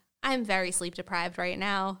add? I'm very sleep deprived right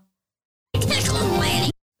now.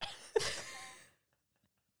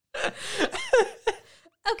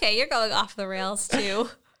 Okay, you're going off the rails too.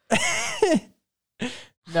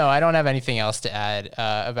 No, I don't have anything else to add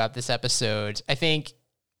about this episode. I think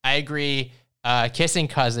I agree. Kissing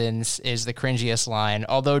cousins is the cringiest line,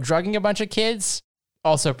 although drugging a bunch of kids,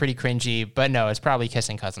 also pretty cringy, but no, it's probably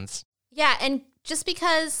kissing cousins. Yeah, and just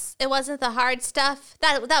because it wasn't the hard stuff,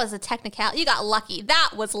 that was a technicality. You got lucky.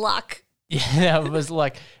 That was luck. Yeah, that was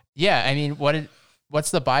luck. Yeah, I mean,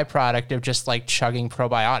 what's the byproduct of just like chugging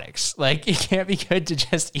probiotics? Like, it can't be good to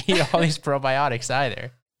just eat all these probiotics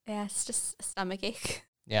either. Yeah, it's just a stomach ache.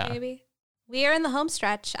 Yeah. Maybe. We are in the home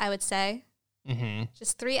stretch, I would say. Mm-hmm.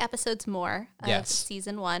 Just 3 episodes more of Yes.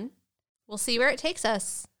 season 1. We'll see where it takes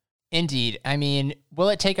us. Indeed. I mean, will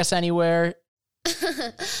it take us anywhere?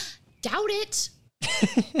 Doubt it.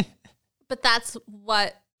 But that's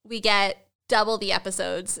what we get double the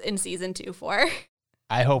episodes in season 2 for.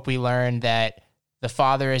 I hope we learn that the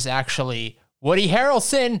father is actually Woody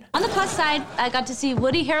Harrelson. On the plus side, I got to see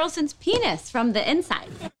Woody Harrelson's penis from the inside.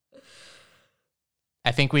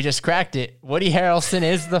 I think we just cracked it. Woody Harrelson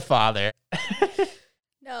is the father.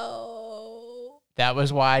 No. That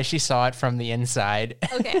was why she saw it from the inside.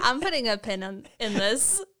 Okay, I'm putting a pin in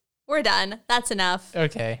this. We're done. That's enough.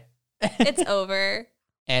 Okay. It's over.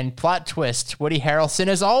 And plot twist, Woody Harrelson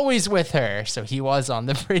is always with her. So he was on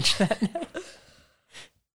the bridge that night.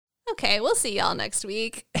 Okay, we'll see y'all next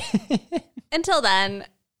week. Until then,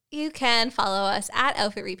 you can follow us at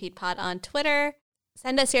Outfit Repeat Pod on Twitter.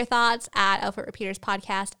 Send us your thoughts at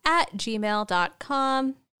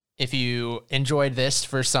outfitrepeaterspodcast@gmail.com. If you enjoyed this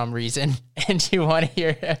for some reason and you want to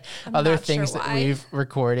hear other not sure things that why. we've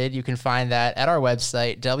recorded, you can find that at our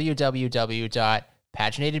website,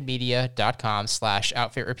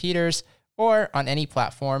 www.paginatedmedia.com/outfitrepeaters, or on any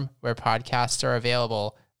platform where podcasts are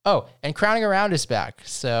available. Oh, and Crowning Around is back.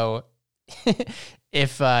 So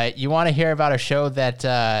if you want to hear about a show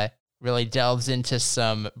that really delves into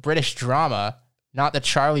some British drama, not the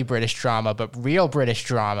Charlie British drama, but real British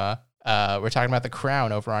drama, we're talking about The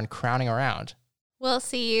Crown over on Crowning Around. We'll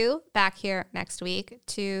see you back here next week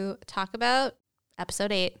to talk about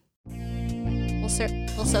episode 8. Will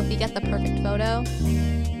Sophie get the perfect photo?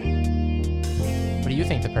 What do you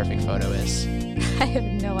think the perfect photo is? I have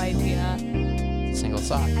no idea. single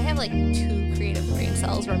sock. I have like 2 creative brain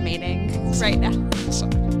cells remaining right now.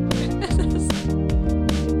 Sock. Okay.